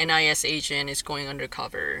 basically the NIS agent is going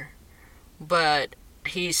undercover, but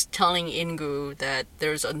he's telling Ingu that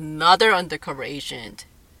there's another undercover agent.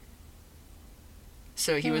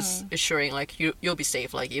 So he was assuring, like, you'll be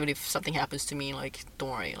safe. Like, even if something happens to me, like, don't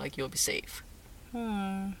worry. Like, you'll be safe.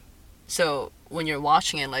 So when you're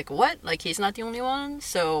watching it, like, what? Like, he's not the only one?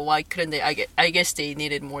 So why couldn't they? I guess they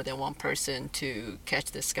needed more than one person to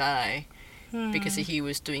catch this guy. Because he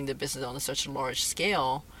was doing the business on such a large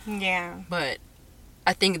scale. Yeah. But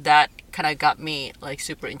I think that kind of got me, like,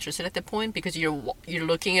 super interested at that point. Because you're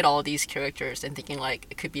looking at all these characters and thinking, like,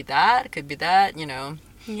 it could be that,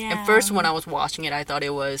 Yeah. And first, when I was watching it, I thought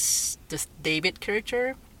it was this David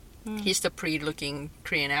character. He's the pretty-looking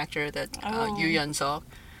Korean actor that Yoo Yeon-seok,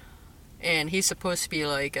 and he's supposed to be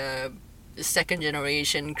like a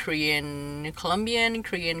second-generation Korean Colombian,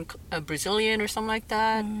 Korean Brazilian, or something like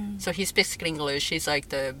that. So he speaks English. He's like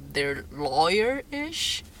their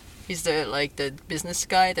lawyer-ish. He's the business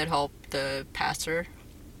guy that helped the pastor.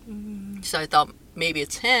 So I thought maybe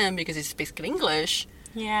it's him because he speaks English.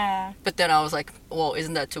 Yeah. But then I was like, well,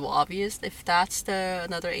 isn't that too obvious if that's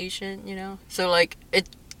another agent, So, like, it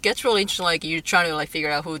gets really interesting, like, you're trying to, like,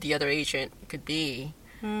 figure out who the other agent could be.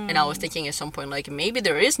 And I was thinking at some point, like, maybe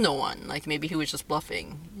there is no one. Like, maybe he was just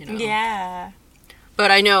bluffing, Yeah.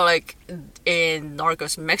 But I know, like, in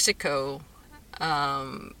Narcos Mexico,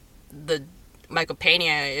 the Michael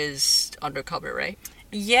Pena is undercover, right?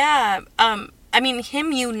 Yeah. I mean,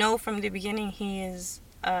 him, from the beginning, he is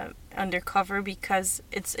undercover because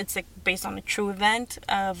it's like based on a true event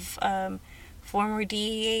of former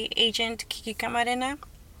DEA agent Kiki Camarena,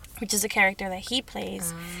 which is a character that he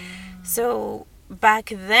plays. So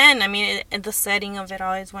back then, I mean, the setting of it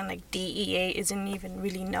all is when like DEA isn't even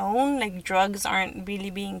really known, like drugs aren't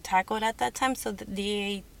really being tackled at that time, so the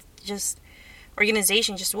DEA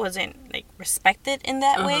organization just wasn't like respected in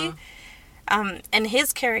that way. And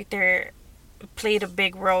his character played a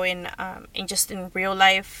big role in just in real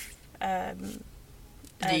life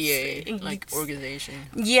DEA organization.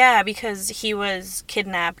 Yeah, because he was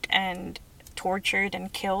kidnapped and tortured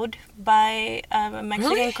and killed by a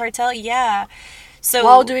Mexican cartel. Yeah. So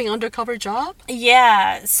while doing undercover job?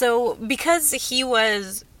 Yeah. So because he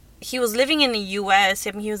was living in the US,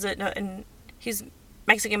 I mean, he's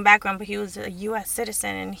Mexican background, but he was a US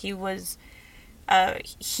citizen, and he was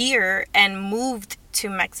here and moved to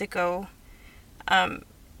Mexico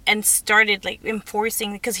and started like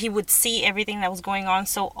enforcing, because he would see everything that was going on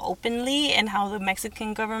so openly and how the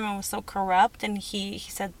Mexican government was so corrupt, and he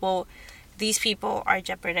said, well, these people are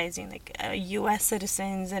jeopardizing like US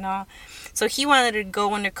citizens and all. So he wanted to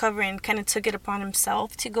go undercover and kind of took it upon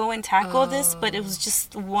himself to go and tackle this, but it was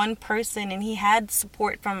just one person, and he had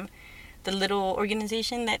support from the little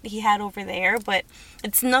organization that he had over there, but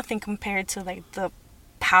it's nothing compared to like the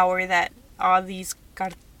power that all these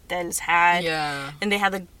cartels had. Yeah. And they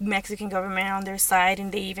had the Mexican government on their side,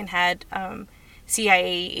 and they even had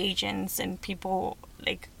CIA agents and people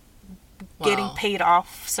like getting paid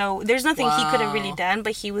off. So there's nothing he could have really done,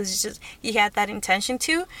 but he had that intention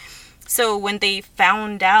to. So when they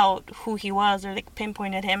found out who he was, or like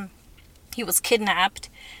pinpointed him, he was kidnapped,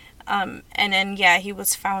 and then he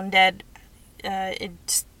was found dead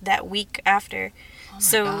it's that week after. Oh my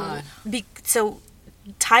So God. so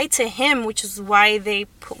tied to him, which is why they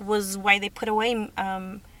put away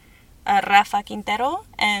Rafa Quintero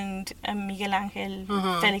and Miguel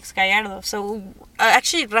Angel Felix Gallardo. So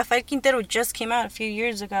actually, Rafael Quintero just came out a few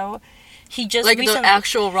years ago. He just Like recently, the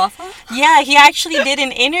actual Rafa? yeah, he actually did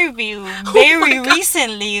an interview very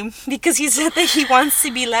recently because he said that he wants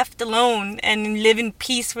to be left alone and live in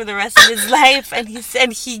peace for the rest of his life. And he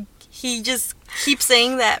said he just keeps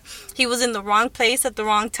saying that he was in the wrong place at the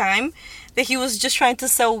wrong time, that he was just trying to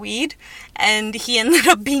sell weed, and he ended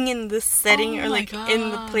up being in this setting Oh or my like God.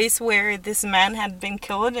 in the place where this man had been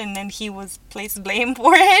killed, and then he was placed blame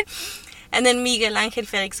for it. And then Miguel Angel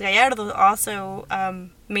Felix Gallardo also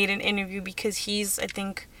made an interview because he's, I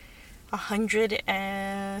think, 100.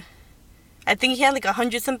 I think he had like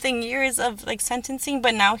 100 something years of like sentencing,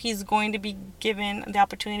 but now he's going to be given the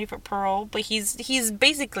opportunity for parole. But he's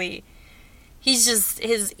basically, he's just,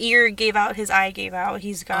 his ear gave out, his eye gave out.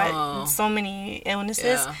 He's got so many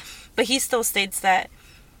illnesses, but he still states that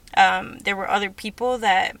there were other people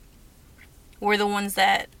that were the ones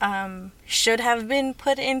that should have been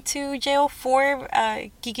put into jail for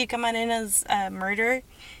Kiki Camarena's murder,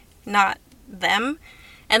 not them.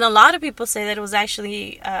 And a lot of people say that it was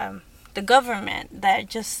actually the government that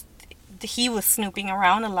just, he was snooping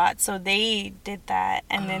around a lot, so they did that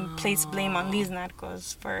and then placed blame on these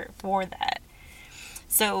narcos for that.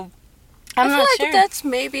 So I'm not feel sure. like that's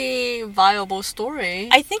maybe a viable story.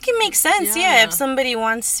 I think it makes sense, Yeah. if somebody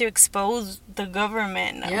wants to expose the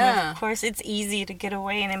government. Yeah. Of course, it's easy to get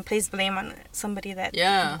away and then place blame on somebody that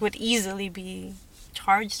would easily be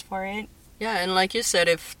charged for it. Yeah, and like you said,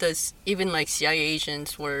 if this even like CIA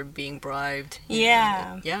agents were being bribed, you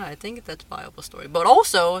Yeah. know, I think that's a viable story. But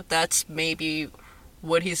also, that's maybe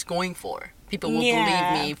what he's going for. People will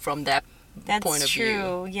believe me from that point of view. That's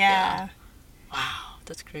true, yeah. Wow,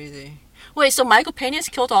 that's crazy. Wait, so Michael Peña's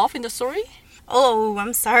killed off in the story? Oh,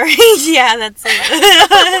 I'm sorry. Yeah, that's it.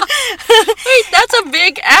 Wait, that's a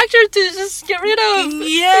big actor to just get rid of.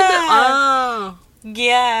 Yeah. Oh,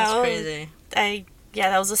 Yeah. that's crazy.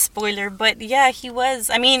 That was a spoiler, but yeah, he was.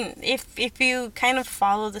 I mean, if you kind of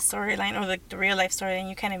follow the storyline or the real life storyline,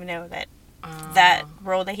 you kind of know that that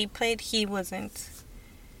role that he played, he wasn't.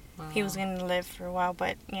 He was gonna live for a while,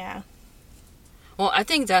 but yeah. Well, I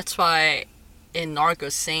think that's why in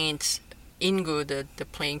Narco-Saints, Ingu, the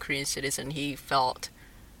plain Korean citizen, he felt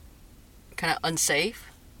kind of unsafe,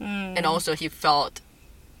 and also he felt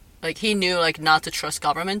like he knew like not to trust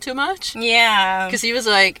government too much. Yeah. Because he was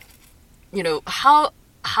like, you know, how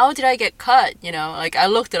did I get cut? You know, like I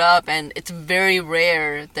looked it up, and it's very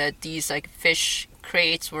rare that these like fish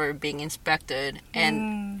crates were being inspected,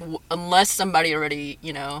 and unless somebody already,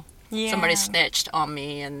 you know, somebody snitched on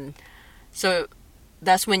me, and so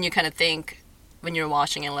that's when you kind of think when you're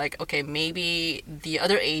watching it, like, okay, maybe the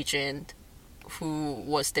other agent who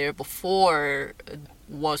was there before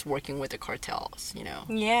was working with the cartels, you know.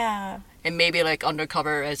 Yeah. And maybe like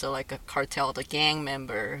undercover as a cartel, the gang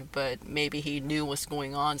member, but maybe he knew what's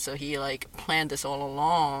going on, so he like planned this all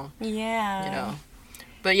along. Yeah. You know.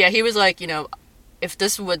 But yeah, he was like, you know, if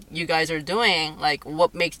this is what you guys are doing, like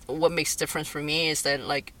what makes difference for me is that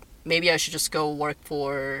like maybe I should just go work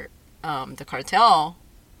for the cartel.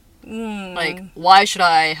 Like, why should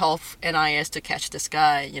I help NIS to catch this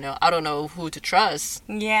guy? You know, I don't know who to trust.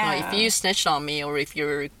 Yeah. You know, if you snitched on me, or if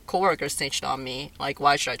your coworker snitched on me, like,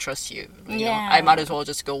 why should I trust you? You know, I might as well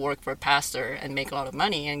just go work for a pastor and make a lot of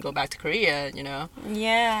money and go back to Korea, you know?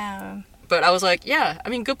 Yeah. But I was like, yeah, I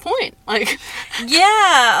mean, good point. Like,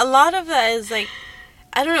 yeah, a lot of that is like,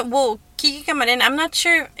 I don't know. Well, Kiki Camarena, I'm not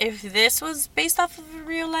sure if this was based off of a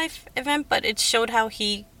real life event, but it showed how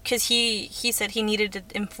because he said he needed to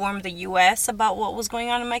inform the U.S. about what was going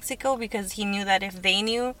on in Mexico, because he knew that if they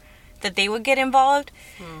knew, that they would get involved.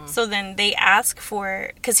 So then they ask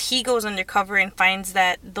for, because he goes undercover and finds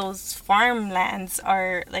that those farmlands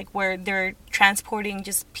are like where they're transporting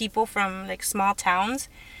just people from like small towns,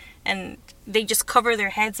 and they just cover their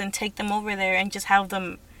heads and take them over there and just have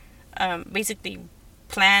them basically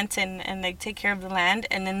plant and like take care of the land,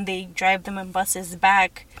 and then they drive them in buses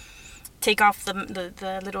back, take off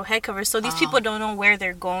the little head covers, so these people don't know where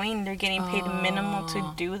they're going. They're getting paid minimal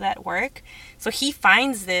to do that work. So he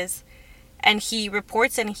finds this and he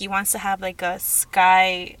reports it, and he wants to have like a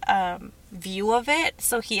sky view of it,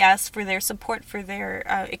 so he asks for their support for their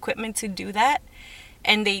equipment to do that,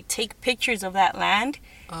 and they take pictures of that land,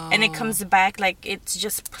 and it comes back like it's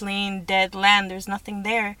just plain dead land. There's nothing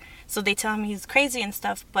there. So they tell him he's crazy and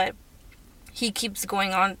stuff, but he keeps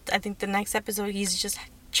going on. I think the next episode he's just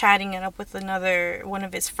chatting it up with one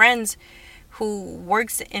of his friends, who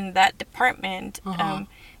works in that department.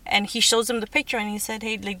 And he shows him the picture, and he said,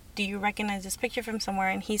 "Hey, like, do you recognize this picture from somewhere?"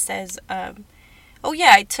 And he says, "Oh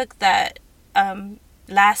yeah, I took that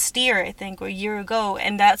last year, I think, or a year ago."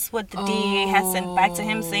 And that's what the DEA has sent back to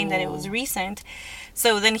him, saying that it was recent.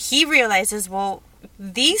 So then he realizes, well,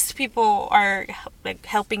 these people are like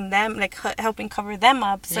helping them, like helping cover them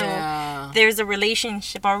up. So there's a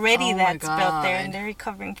relationship already that's built there, and they're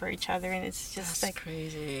covering for each other. And it's just that's like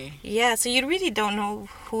crazy. Yeah, so you really don't know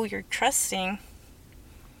who you're trusting.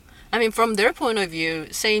 I mean, from their point of view,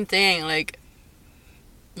 same thing. Like,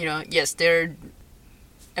 you know, yes, their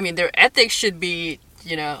ethics should be,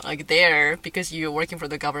 you know, like there because you're working for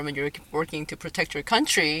the government, you're working to protect your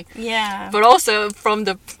country. Yeah. But also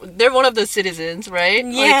they're one of the citizens, right?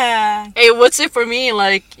 Yeah. Like, hey, what's it for me?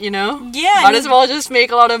 Like, you know, might as well just make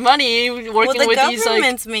a lot of money working with these. The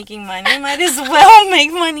government's making money. Might as well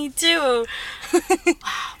make money too.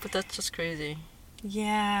 But that's just crazy.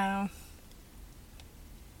 Yeah.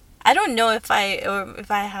 I don't know if I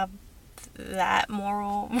have that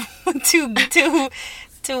moral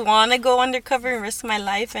to want to go undercover and risk my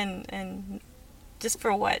life and just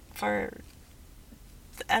for what? For,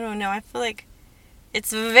 I don't know. I feel like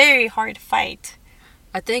it's a very hard fight.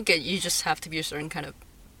 I think you just have to be a certain kind of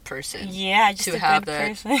person. Yeah, just to a have good that,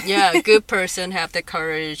 person. Yeah, a good person, have the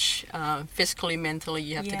courage, physically, mentally,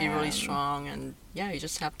 you have to be really strong, and you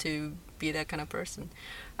just have to be that kind of person.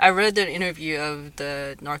 I read an interview of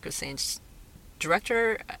the Narco-Saints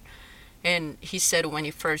director, and he said when he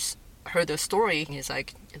first heard the story, he's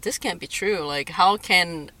like, this can't be true. Like, how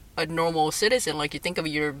can a normal citizen, like you think of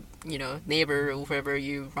your, you know, neighbor or whoever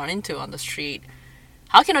you run into on the street,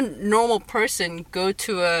 how can a normal person go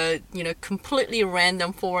to a, you know, completely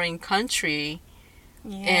random foreign country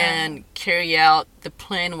and carry out the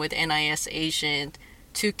plan with NIS agent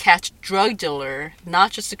to catch drug dealer,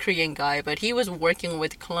 not just a Korean guy, but he was working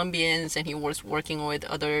with Colombians and he was working with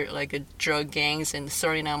other like drug gangs in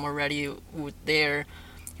Suriname already there.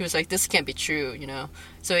 He was like, this can't be true, you know.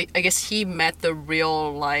 So I guess he met the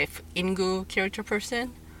real life Ingu character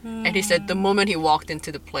person, and he said the moment he walked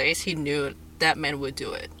into the place, he knew that man would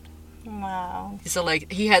do it. Wow. So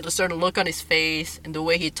like he had a certain look on his face and the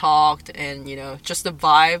way he talked and, you know, just the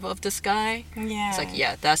vibe of this guy. Yeah. It's like,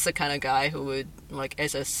 yeah, that's the kind of guy who would, like,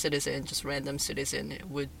 as a citizen, just random citizen,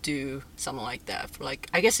 would do something like that for, like,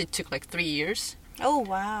 I guess it took like 3 years. Oh,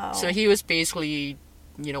 wow. So he was basically,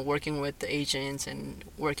 you know, working with the agents and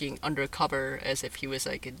working undercover as if he was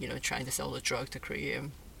like, you know, trying to sell the drug to Korea.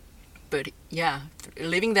 But yeah,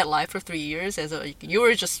 living that life for 3 years as a, you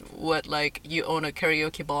were just what, like, you own a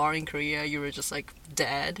karaoke bar in Korea, you were just like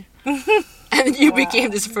dead, and you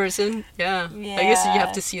became this person. Yeah, I guess you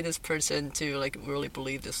have to see this person to like really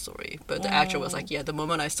believe this story. But the actor was like, yeah, the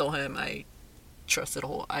moment I saw him, I trusted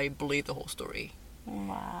I believed the whole story.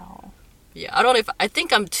 Wow. Yeah, I don't know if I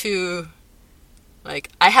think I'm too, like,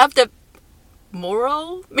 I have the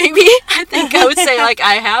moral, maybe. I think I would say like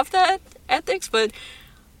I have that ethics, but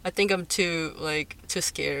I think I'm too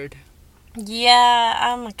scared. Yeah,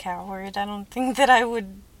 I'm a coward. I don't think that I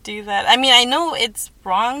would do that. I mean, I know it's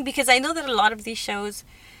wrong because I know that a lot of these shows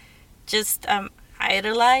just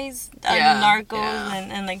idolize narcos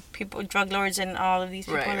and like people, drug lords and all of these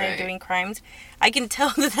people that are doing crimes. I can tell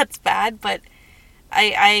that that's bad, but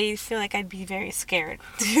I feel like I'd be very scared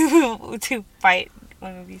to fight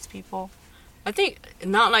one of these people. I think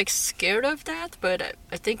not like scared of that, but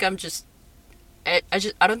I think I'm just I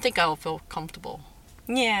don't think I'll feel comfortable.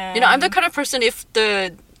 Yeah. You know, I'm the kind of person if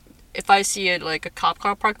I see a cop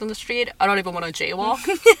car parked on the street, I don't even want to jaywalk.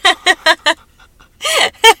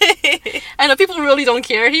 I know people really don't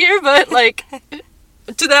care here, but like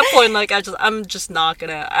to that point, like I'm just not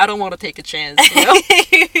gonna. I don't want to take a chance. You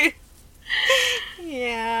know?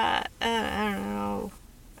 Yeah. I don't know.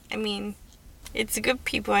 I mean, it's good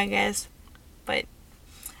people, I guess, but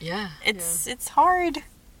it's hard.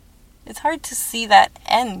 It's hard to see that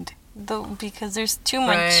end, though, because there's too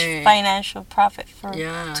much financial profit for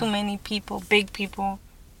too many people, big people,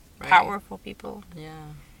 powerful people.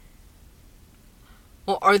 Yeah.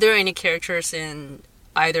 Well, are there any characters in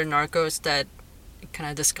either Narcos that kind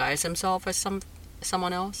of disguise themselves as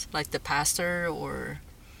someone else, like the pastor or?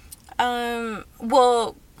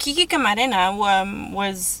 Well, Kiki Camarena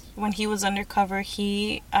was when he was undercover.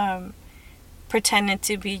 He pretended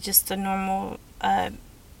to be just a normal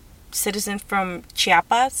citizen from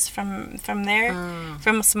Chiapas, from there,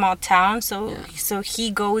 from a small town. So he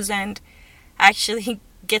goes and actually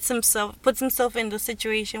puts himself in the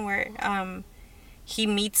situation where he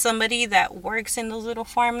meets somebody that works in those little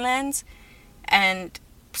farmlands, and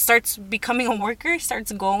starts becoming a worker,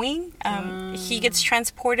 starts going. He gets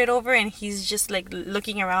transported over, and he's just like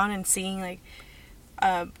looking around and seeing like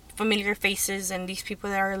familiar faces and these people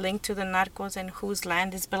that are linked to the narcos and whose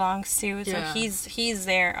land this belongs to. So he's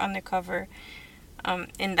there undercover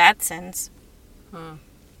in that sense.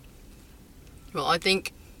 Well, I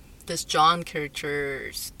think this John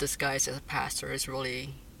character's disguise as a pastor is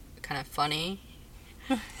really kind of funny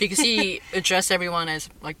because he addressed everyone as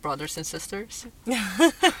like brothers and sisters.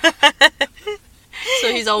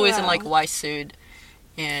 So he's always in like white suit,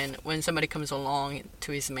 and when somebody comes along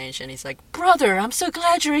to his mansion, he's like, "Brother, I'm so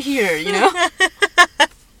glad you're here," you know.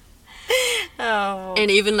 Oh.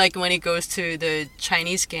 And even like when he goes to the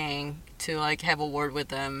Chinese gang to like have a word with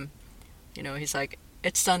them, you know, he's like,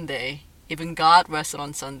 "It's Sunday. Even God rested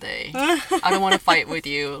on Sunday. I don't want to fight with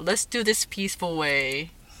you. Let's do this peaceful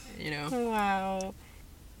way," you know. Wow.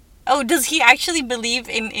 Oh, does he actually believe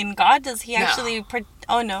in God? Does he actually...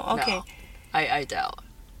 Oh, no. Okay. No. I doubt.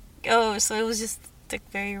 Oh, so it was just like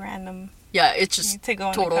very random. Yeah, it's just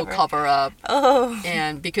total cover up. Oh.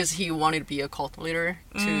 And because he wanted to be a cult leader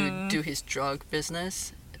to do his drug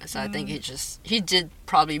business, so I think he did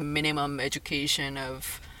probably minimum education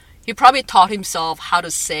of... He probably taught himself how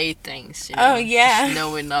to say things. You know, oh, yeah. Just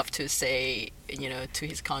know enough to say, you know, to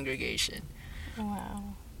his congregation. Wow.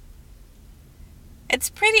 It's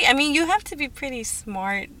pretty... I mean, you have to be pretty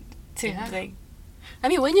smart to, like... I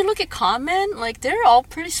mean, when you look at con men, like, they're all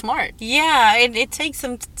pretty smart. Yeah, it takes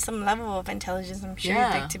some level of intelligence, I'm sure,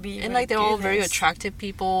 like, to be able and, like, to they're all this. very attractive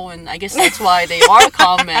people, and I guess that's why they are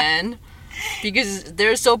con men, because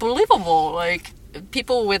they're so believable. Like,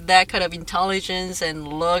 people with that kind of intelligence and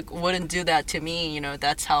look wouldn't do that to me, you know.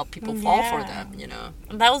 That's how people fall for them, you know.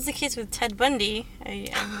 That was the case with Ted Bundy.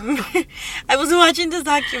 I was watching this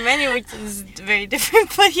documentary, which is very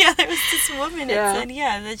different, but yeah, there was this woman that said,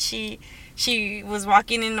 that she was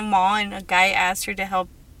walking in the mall and a guy asked her to help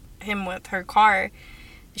him with her car.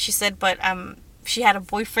 She said, but she had a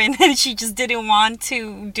boyfriend and she just didn't want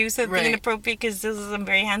to do something inappropriate because this was a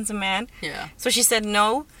very handsome man. Yeah. So she said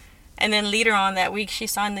no. And then later on that week, she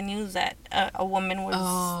saw in the news that a woman was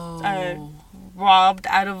robbed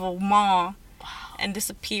out of a mall and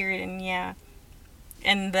disappeared.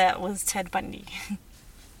 And that was Ted Bundy.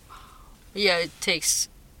 Yeah, it takes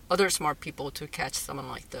other smart people to catch someone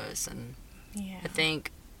like this. And I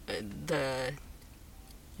think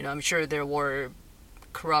I'm sure there were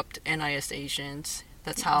corrupt NIS agents.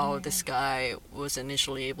 That's how this guy was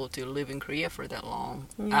initially able to live in Korea for that long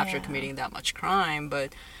after committing that much crime.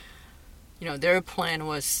 But you know, their plan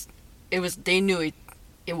was, they knew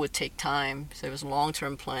it would take time, so it was a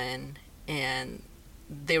long-term plan, and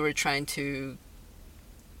they were trying to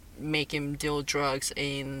make him deal drugs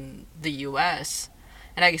in the U.S.,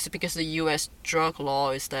 and I guess because the U.S. drug law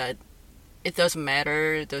is that it doesn't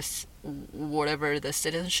matter whatever the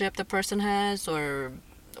citizenship the person has, or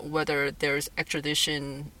whether there's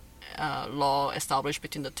extradition law established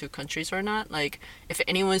between the two countries or not. Like, if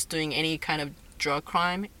anyone's doing any kind of drug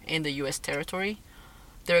crime in the U.S. territory,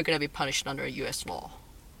 they're going to be punished under U.S. law.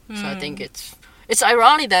 So I think it's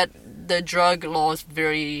ironic that the drug law is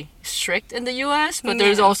very strict in the U.S., but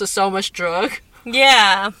there's also so much drug.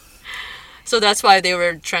 Yeah. So that's why they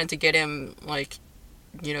were trying to get him, like,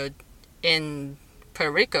 you know, in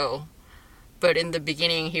Puerto Rico. But in the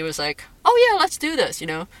beginning, he was like, "Oh yeah, let's do this," you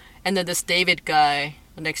know. And then this David guy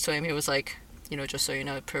next to him, he was like, "You know, just so you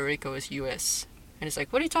know, Puerto Rico is U.S." And it's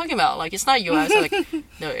like, "What are you talking about? Like, it's not U.S. Like,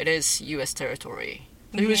 no, it is U.S. territory."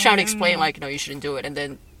 And he was trying to explain, like, no, you shouldn't do it. And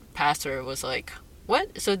then Pastor was like,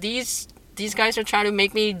 "What? So these guys are trying to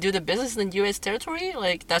make me do the business in U.S. territory?"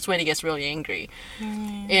 Like, that's when he gets really angry.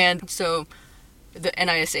 And so the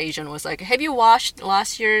NIS agent was like, "Have you watched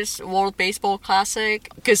last year's World Baseball Classic?"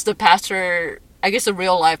 Because the pastor, I guess the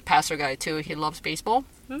real life pastor guy too, he loves baseball.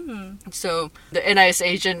 So the NIS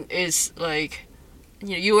agent is like, you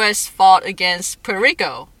know, U.S. fought against Puerto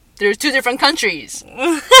Rico. There's two different countries.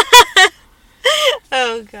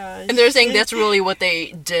 Oh, gosh. And they're saying that's really what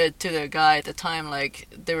they did to the guy at the time. Like,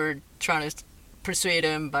 they were trying to persuade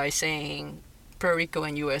him by saying Puerto Rico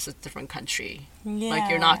and U.S. is a different country. Yeah. Like,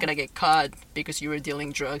 you're not going to get caught because you were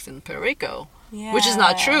dealing drugs in Puerto Rico. Yeah. Which is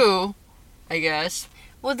not true, I guess.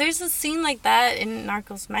 Well, there's a scene like that in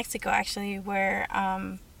Narcos Mexico, actually, where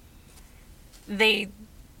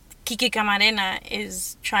Kiki Camarena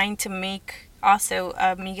is trying to make also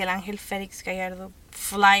Miguel Angel Felix Gallardo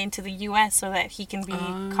fly into the U.S. so that he can be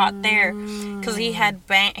caught there, because he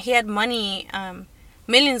had money,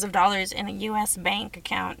 millions of dollars in a U.S. bank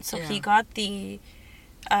account. So he got the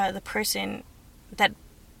person that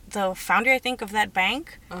the founder, I think, of that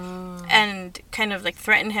bank, and kind of like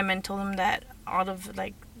threatened him and told him that all of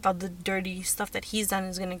like all the dirty stuff that he's done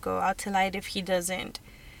is gonna go out to light if he doesn't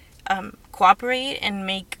cooperate and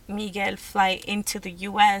make Miguel fly into the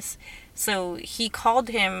U.S. So he called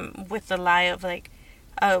him with the lie of like,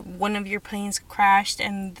 one of your planes crashed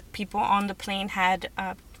and people on the plane had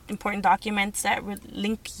important documents that would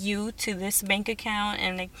link you to this bank account,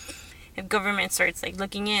 and like if government starts like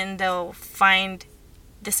looking in, they'll find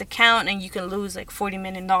this account and you can lose like $40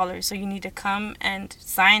 million, so you need to come and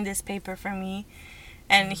sign this paper for me.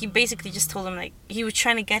 And he basically just told him, like, he was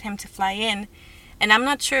trying to get him to fly in. And I'm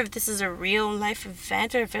not sure if this is a real life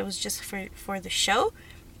event or if it was just for the show.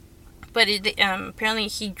 But apparently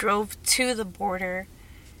he drove to the border.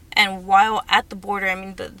 And while at the border, I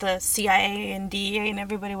mean, the CIA and DEA and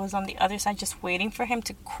everybody was on the other side just waiting for him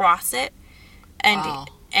to cross it. And wow.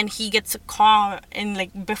 And he gets a call and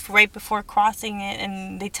like right before crossing it,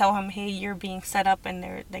 and they tell him, hey, you're being set up,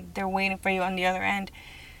 and they're waiting for you on the other end.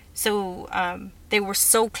 So they were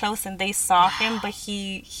so close and they saw him, but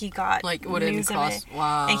he got like wouldn't news cross. of it,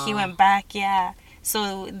 Wow. and he went back. Yeah,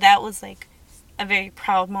 so that was like a very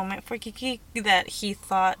proud moment for Kiki, that he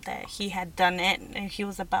thought that he had done it and he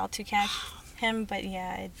was about to catch him, but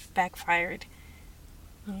yeah, it backfired.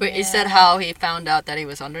 Wait, is that how he found out that he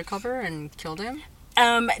was undercover and killed him?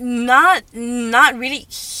 Not really.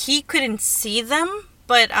 He couldn't see them,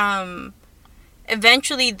 but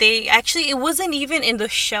eventually it wasn't even in the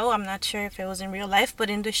show. I'm not sure if it was in real life, but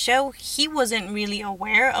in the show he wasn't really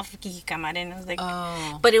aware of Kiki Camarena. It was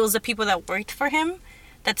like, but it was the people that worked for him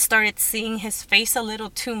that started seeing his face a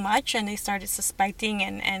little too much, and they started suspecting,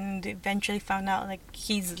 and eventually found out like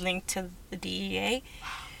he's linked to the DEA.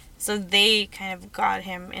 So they kind of got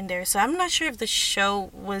him in there. So I'm not sure if the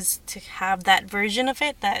show was to have that version of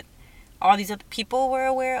it, that all these other people were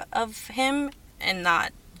aware of him and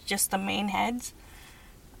not just the main heads.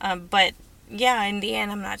 But yeah, in the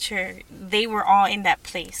end, I'm not sure. They were all in that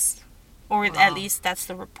place. Or wow. At least that's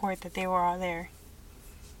the report, that they were all there.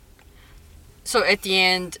 So at the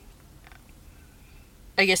end,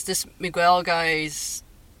 I guess this Miguel guy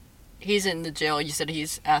he's in the jail. You said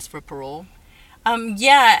he's asked for parole?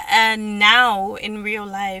 Yeah, and now in real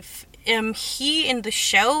life, he in the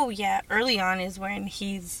show, yeah, early on is when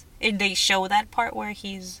they show that part where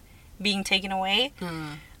he's being taken away.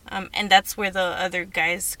 And that's where the other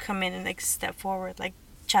guys come in and like step forward, like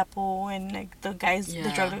Chapo and like the guys,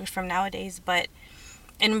 the drug dealers from nowadays. But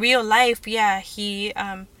in real life, yeah, he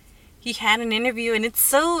had an interview, and it's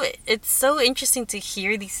so interesting to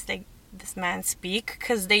hear these like this man speak,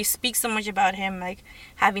 because they speak so much about him like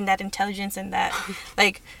having that intelligence and that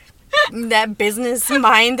like that business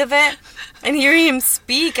mind of it, and hearing him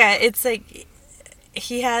speak, it's like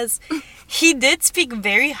he did speak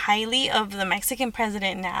very highly of the Mexican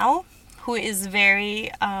president now, who is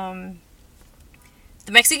very the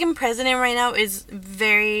Mexican president right now is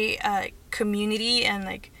very community and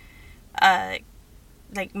like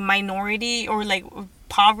minority or like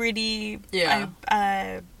poverty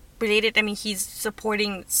related. I mean, he's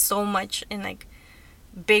supporting so much in like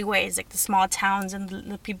big ways, like the small towns and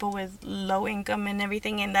the people with low income and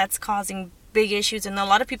everything, and that's causing big issues. And a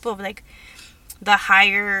lot of people of like the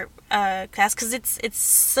higher class, because it's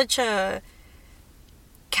such a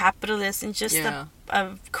capitalist and just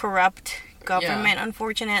a corrupt government,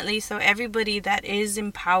 unfortunately. So everybody that is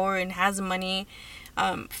in power and has money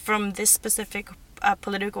from this specific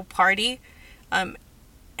political party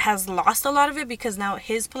has lost a lot of it, because now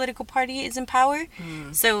his political party is in power.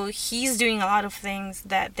 So he's doing a lot of things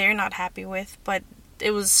that they're not happy with. But it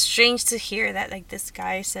was strange to hear that like this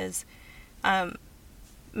guy says,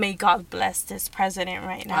 may God bless this president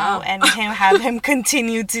right now, and have him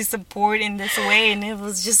continue to support in this way. And it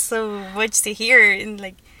was just so much to hear, and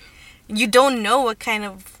like you don't know what kind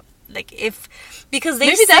of like because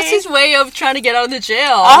maybe that's his way of trying to get out of the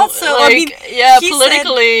jail. Also, like, I mean,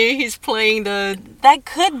 politically, he's playing the. That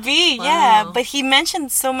could be, but he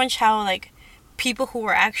mentioned so much how like people who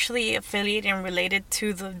were actually affiliated and related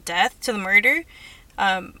to the murder,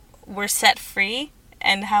 were set free,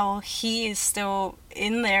 and how he is still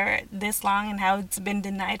in there this long, and how it's been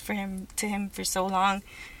denied to him for so long.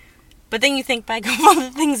 But then you think back of all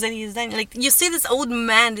the things that he's done. Like, you see this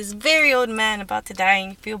very old man about to die,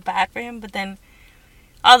 and you feel bad for him. But then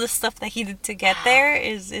all the stuff that he did to get there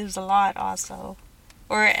is a lot also.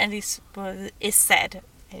 Or at least is said.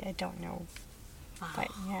 I don't know. But,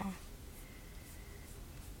 yeah.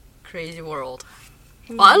 Crazy world.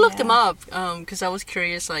 Well, I looked him up because I was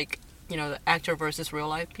curious, like, you know, the actor versus real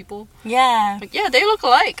life people. Yeah. Like, yeah, they look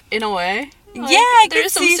alike in a way. Like, I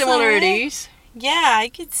there's some similarities. Yeah, I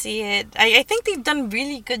could see it. I think they've done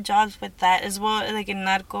really good jobs with that as well. Like in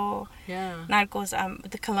Narcos,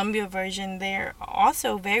 the Colombia version, they're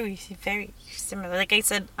also very, very similar. Like I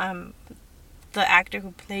said, the actor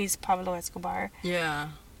who plays Pablo Escobar,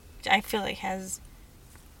 Yeah. I feel like has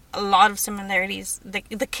a lot of similarities.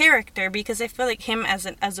 The character, because I feel like him as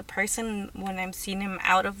a person, when I'm seeing him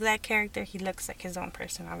out of that character, he looks like his own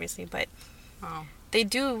person, obviously. But they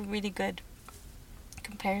do really good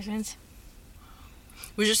comparisons.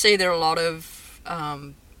 Would you say there are a lot of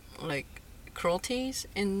like cruelties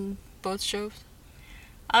in both shows?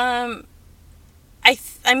 I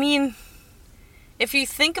mean, if you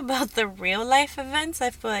think about the real life events, I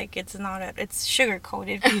feel like it's sugar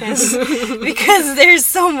coated because because there's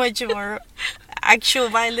so much more actual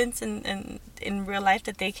violence in real life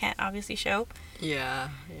that they can't obviously show. Yeah,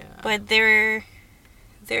 yeah. But there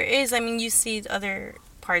is. I mean, you see other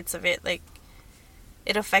parts of it, like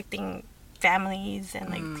it affecting families and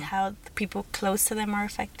like how the people close to them are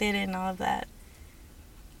affected and all of that.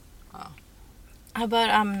 Wow. How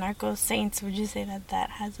about Narco-Saints? Would you say that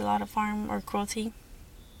has a lot of harm or cruelty?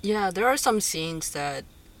 Yeah, there are some scenes that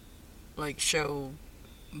like show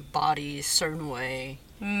bodies certain way,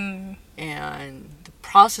 and the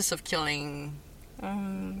process of killing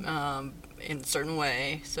in a certain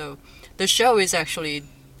way. So the show is actually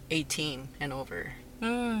 18 and over,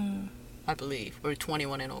 I believe, or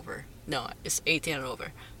 21 and over. No, it's 18 and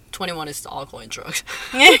over. 21 is the alcohol and drugs.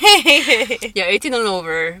 Yeah, 18 and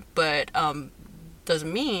over, but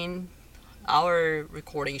doesn't mean our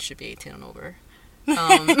recording should be 18 and over.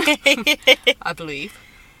 I believe.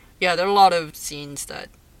 Yeah, there are a lot of scenes that,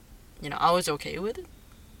 I was okay with it.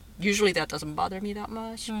 Usually that doesn't bother me that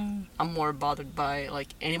much. I'm more bothered by, like,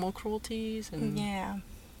 animal cruelties. And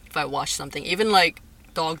if I watch something, even, like,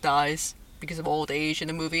 dog dies because of old age in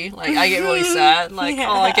the movie, like, I get really sad. Like,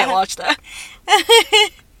 oh, I can't watch that.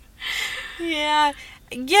 Yeah.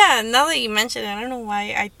 Yeah, now that you mention it, I don't know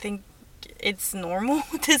why I think it's normal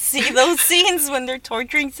to see those scenes when they're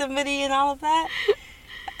torturing somebody and all of that.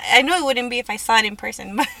 I know it wouldn't be if I saw it in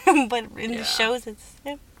person, but in the shows, it's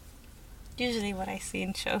usually what I see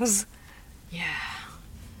in shows. Yeah.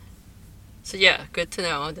 So yeah, good to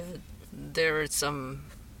know that there is some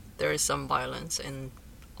violence in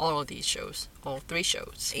all of these shows, all 3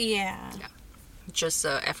 shows. Yeah. Yeah. Just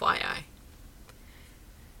FYI.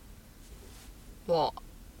 Well,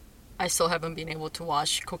 I still haven't been able to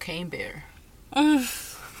watch Cocaine Bear.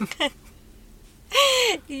 That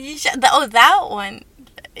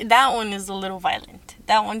one is a little violent.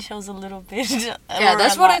 That one shows a little bit. Yeah,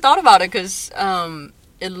 that's what I thought about it, because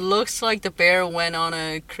it looks like the bear went on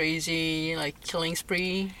a crazy, like, killing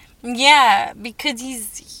spree. Yeah, because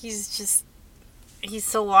he's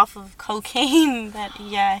so off of cocaine that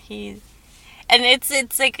and it's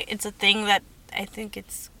a thing that I think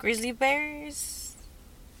it's grizzly bears.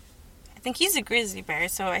 I think he's a grizzly bear,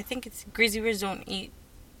 so I think it's grizzly bears don't eat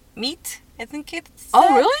meat. I think it's.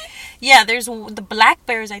 Oh, really? Yeah, there's the black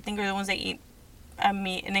bears. I think are the ones that eat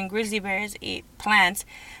meat, and then grizzly bears eat plants.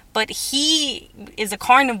 But he is a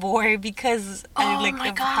carnivore because of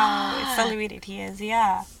how accelerated he is.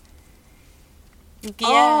 Yeah.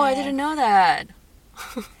 Oh, I didn't know that.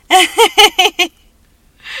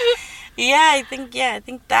 Yeah, I think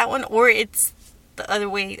that one, or it's the other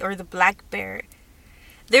way, or the black bear.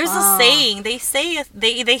 There's a saying. They say it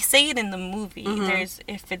in the movie. There's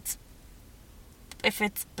if it's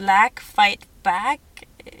black, fight back.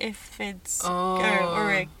 If it's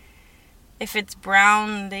or if it's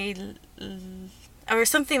brown, or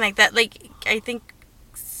something like that. Like, I think,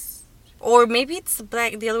 or maybe it's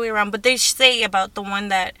black the other way around. But they say about the one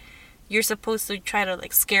that you're supposed to try to,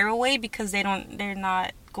 like, scare away because they're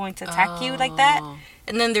not going to attack you like that.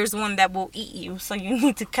 And then there's one that will eat you, so you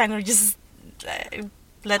need to kind of just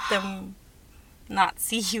let them not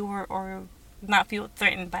see you or not feel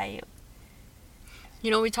threatened by you.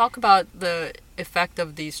 We talk about the effect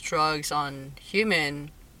of these drugs on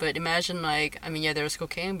human, but imagine, like, there's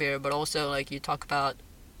cocaine bear, but also, like, you talk about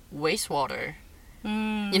wastewater.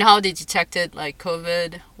 You know how they detected, like,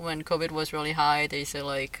 COVID, when COVID was really high, they say,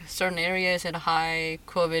 like, certain areas had a high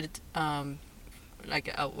COVID,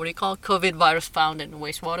 what do you call it? COVID virus found in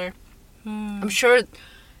wastewater. I'm sure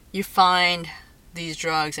you find these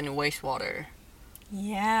drugs in wastewater.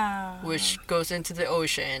 Yeah. Which goes into the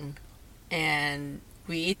ocean, and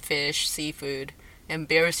we eat fish, seafood, and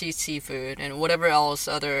bears eat seafood, and whatever else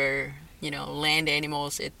other, land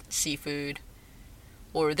animals eat seafood.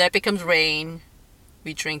 Or that becomes rain,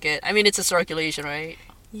 we drink it. It's a circulation, right?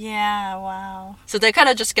 Yeah, wow. So that kind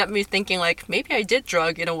of just got me thinking, like, maybe I did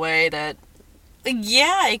drug in a way that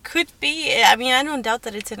Yeah, it could be. I mean, I don't doubt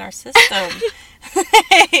that it's in our system.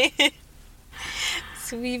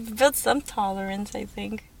 So we've built some tolerance, I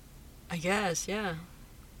think. I guess, yeah.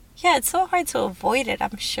 Yeah, it's so hard to avoid it.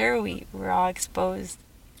 I'm sure we're all exposed.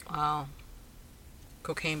 Wow.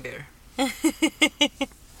 Cocaine bear. I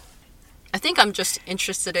think I'm just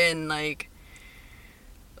interested in, like,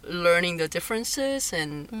 learning the differences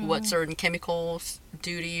and what certain chemicals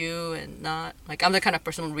do to you and not. Like, I'm the kind of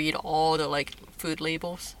person who read all the, like, food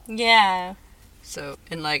labels. Yeah. So,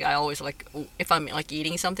 and, like, I always, like, if I'm, like,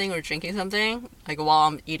 eating something or drinking something, like, while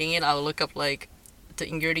I'm eating it, I'll look up, like, the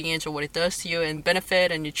ingredients or what it does to you and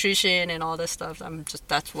benefit and nutrition and all this stuff.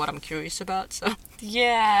 That's what I'm curious about, so.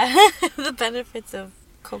 Yeah. The benefits of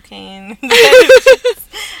cocaine. The benefits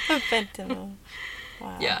of fentanyl.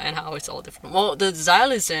 Wow. Yeah, and how it's all different. Well, the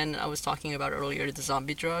xylazine I was talking about earlier, the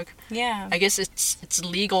zombie drug. Yeah. I guess it's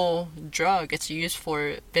legal drug. It's used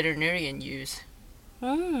for veterinarian use.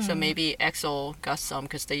 So maybe Exo got some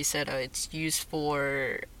because they said it's used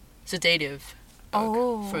for sedative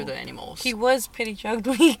for the animals. He was pretty drugged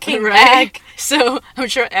when he came right? back. So I'm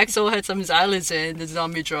sure Exo had some xylazine, the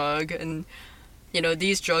zombie drug, and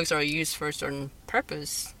these drugs are used for a certain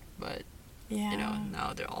purpose, but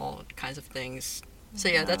now they're all kinds of things. So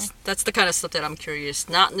yeah, that's the kind of stuff that I'm curious.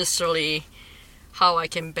 Not necessarily how I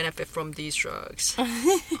can benefit from these drugs,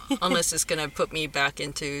 unless it's gonna put me back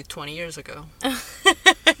into 20 years ago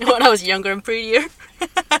when I was younger and prettier.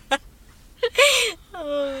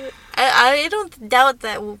 I don't doubt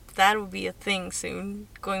that will be a thing soon.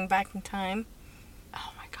 Going back in time.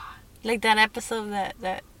 Oh my god! Like that episode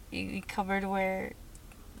that you covered where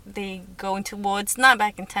they go into, well, it's not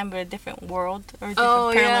back in time, but a different world or a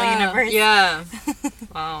different parallel universe. Yeah.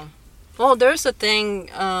 Wow. Well, there's a thing.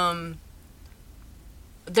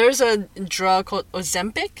 There's a drug called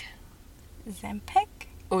Ozempic. Ozempic,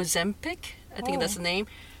 I think that's the name.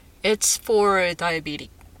 It's for diabetic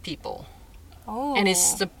people. Oh. And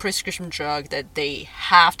it's the prescription drug that they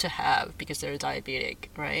have to have because they're diabetic,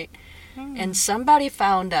 right? And somebody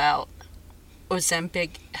found out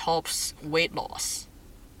Ozempic helps weight loss.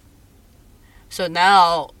 So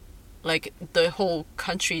now, like, the whole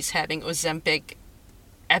country's having Ozempic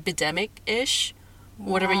epidemic-ish,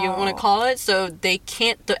 whatever you want to call it. So they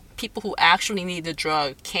can't, the people who actually need the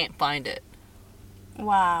drug can't find it.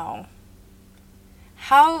 Wow.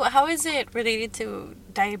 How is it related to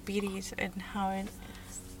diabetes and how it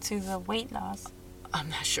to the weight loss? I'm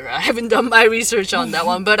not sure. I haven't done my research on that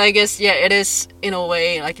one, but I guess, yeah, it is in a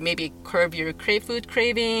way, like maybe curb your food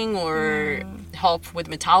craving or help with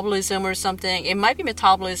metabolism or something. It might be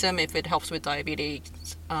metabolism if it helps with diabetes.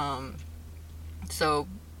 So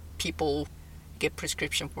people get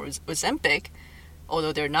prescription for Ozempic,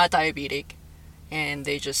 although they're not diabetic, and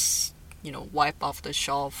they just, wipe off the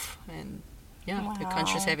shelf. And yeah, the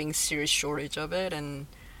country's having serious shortage of it, and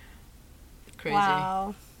crazy.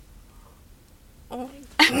 Wow. Oh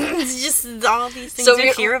my God. It's just all these things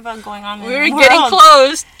we hear about going on in the world. We're getting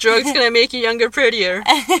close. Drugs gonna make you younger, prettier.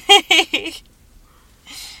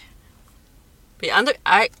 But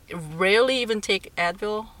I rarely even take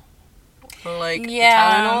Advil or like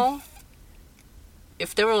Tylenol.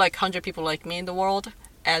 If there were like 100 people like me in the world,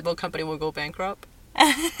 Advil company will go bankrupt.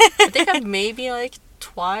 I think I'm maybe like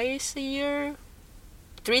twice a year,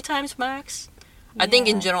 3 times max. I think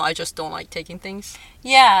in general I just don't like taking things.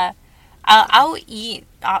 Yeah. I'll eat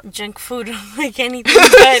junk food like anything,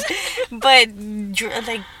 but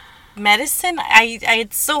like medicine,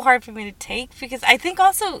 it's so hard for me to take because I think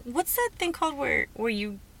also, what's that thing called where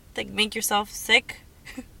you like make yourself sick?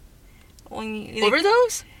 When you, like,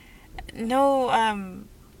 overdose? No,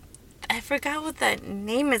 I forgot what that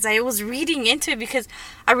name is. I was reading into it because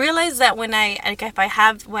I realized that when if I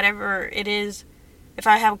have whatever it is, if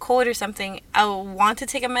I have a cold or something, I'll want to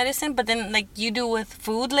take a medicine, but then like you do with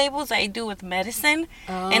food labels, I do with medicine,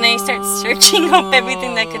 and I start searching up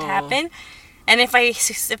everything that could happen, and if I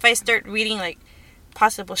start reading like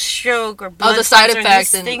possible stroke or blood the side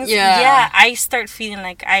effects and things, I start feeling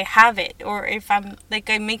like I have it, or if I'm like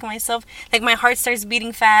I make myself like my heart starts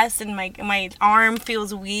beating fast and my arm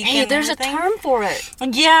feels weak. Hey, and there's everything. a term for it.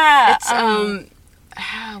 Yeah, it's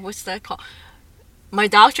what's that called? My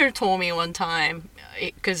doctor told me one time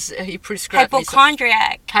because he prescribed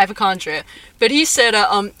hypochondriac. But he said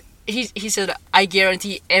he said I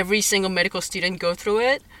guarantee every single medical student go through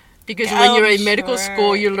it. Because when you're in medical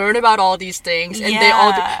school, you learn about all these things, and they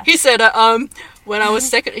all. He said, when I was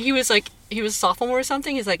second, he was like, he was a sophomore or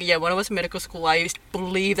something. He's like, yeah, when I was in medical school, I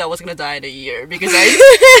believed I was gonna die in a year because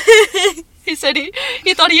I. He said he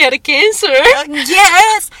thought he had a cancer.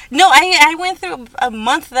 Yes. No, I went through a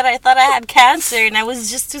month that I thought I had cancer, and I was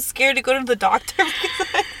just too scared to go to the doctor.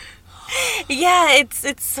 Yeah,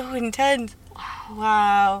 it's so intense.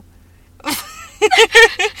 Wow.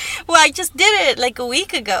 Well, I just did it like a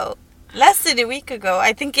week ago. Less than a week ago.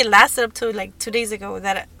 I think it lasted up to like 2 days ago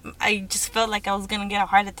that I just felt like I was going to get a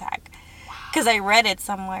heart attack. Because I read it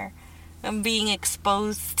somewhere. I'm being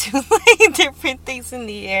exposed to like different things in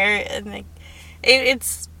the air, and like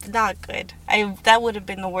it's not good. That would have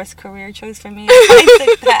been the worst career choice for me if I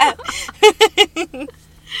took that.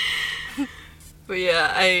 But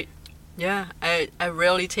yeah, I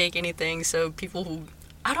rarely take anything. So people who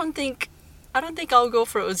I don't think I'll go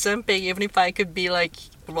for Ozempic even if I could be like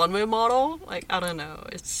a runway model. Like I don't know.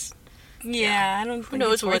 It's I don't. Who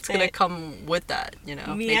knows what's gonna come with that? You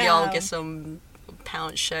know, maybe I'll get some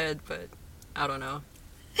pound shed, but I don't know.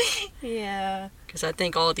 Yeah. Because I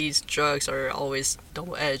think all these drugs are always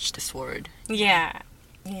double-edged sword. Yeah.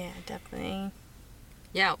 Yeah, definitely.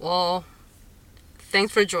 Yeah, well,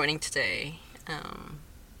 thanks for joining today.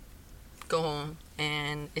 Go home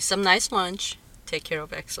and eat some nice lunch. Take care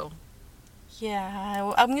of Exo.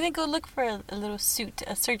 Yeah, I'm going to go look for a little suit,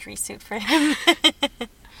 a surgery suit for him.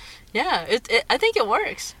 Yeah, I think it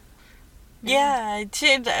works. Yeah, it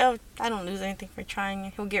should. I don't lose anything for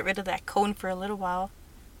trying. He'll get rid of that cone for a little while.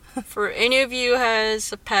 For any of you who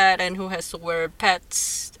has a pet and who has to wear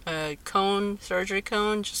pet's cone, surgery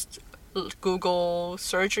cone, just Google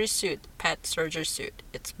surgery suit, pet surgery suit.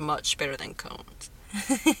 It's much better than cones.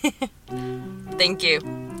 Thank you.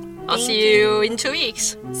 I'll see you in 2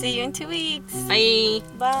 weeks. See you in 2 weeks. Bye.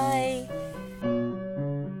 Bye.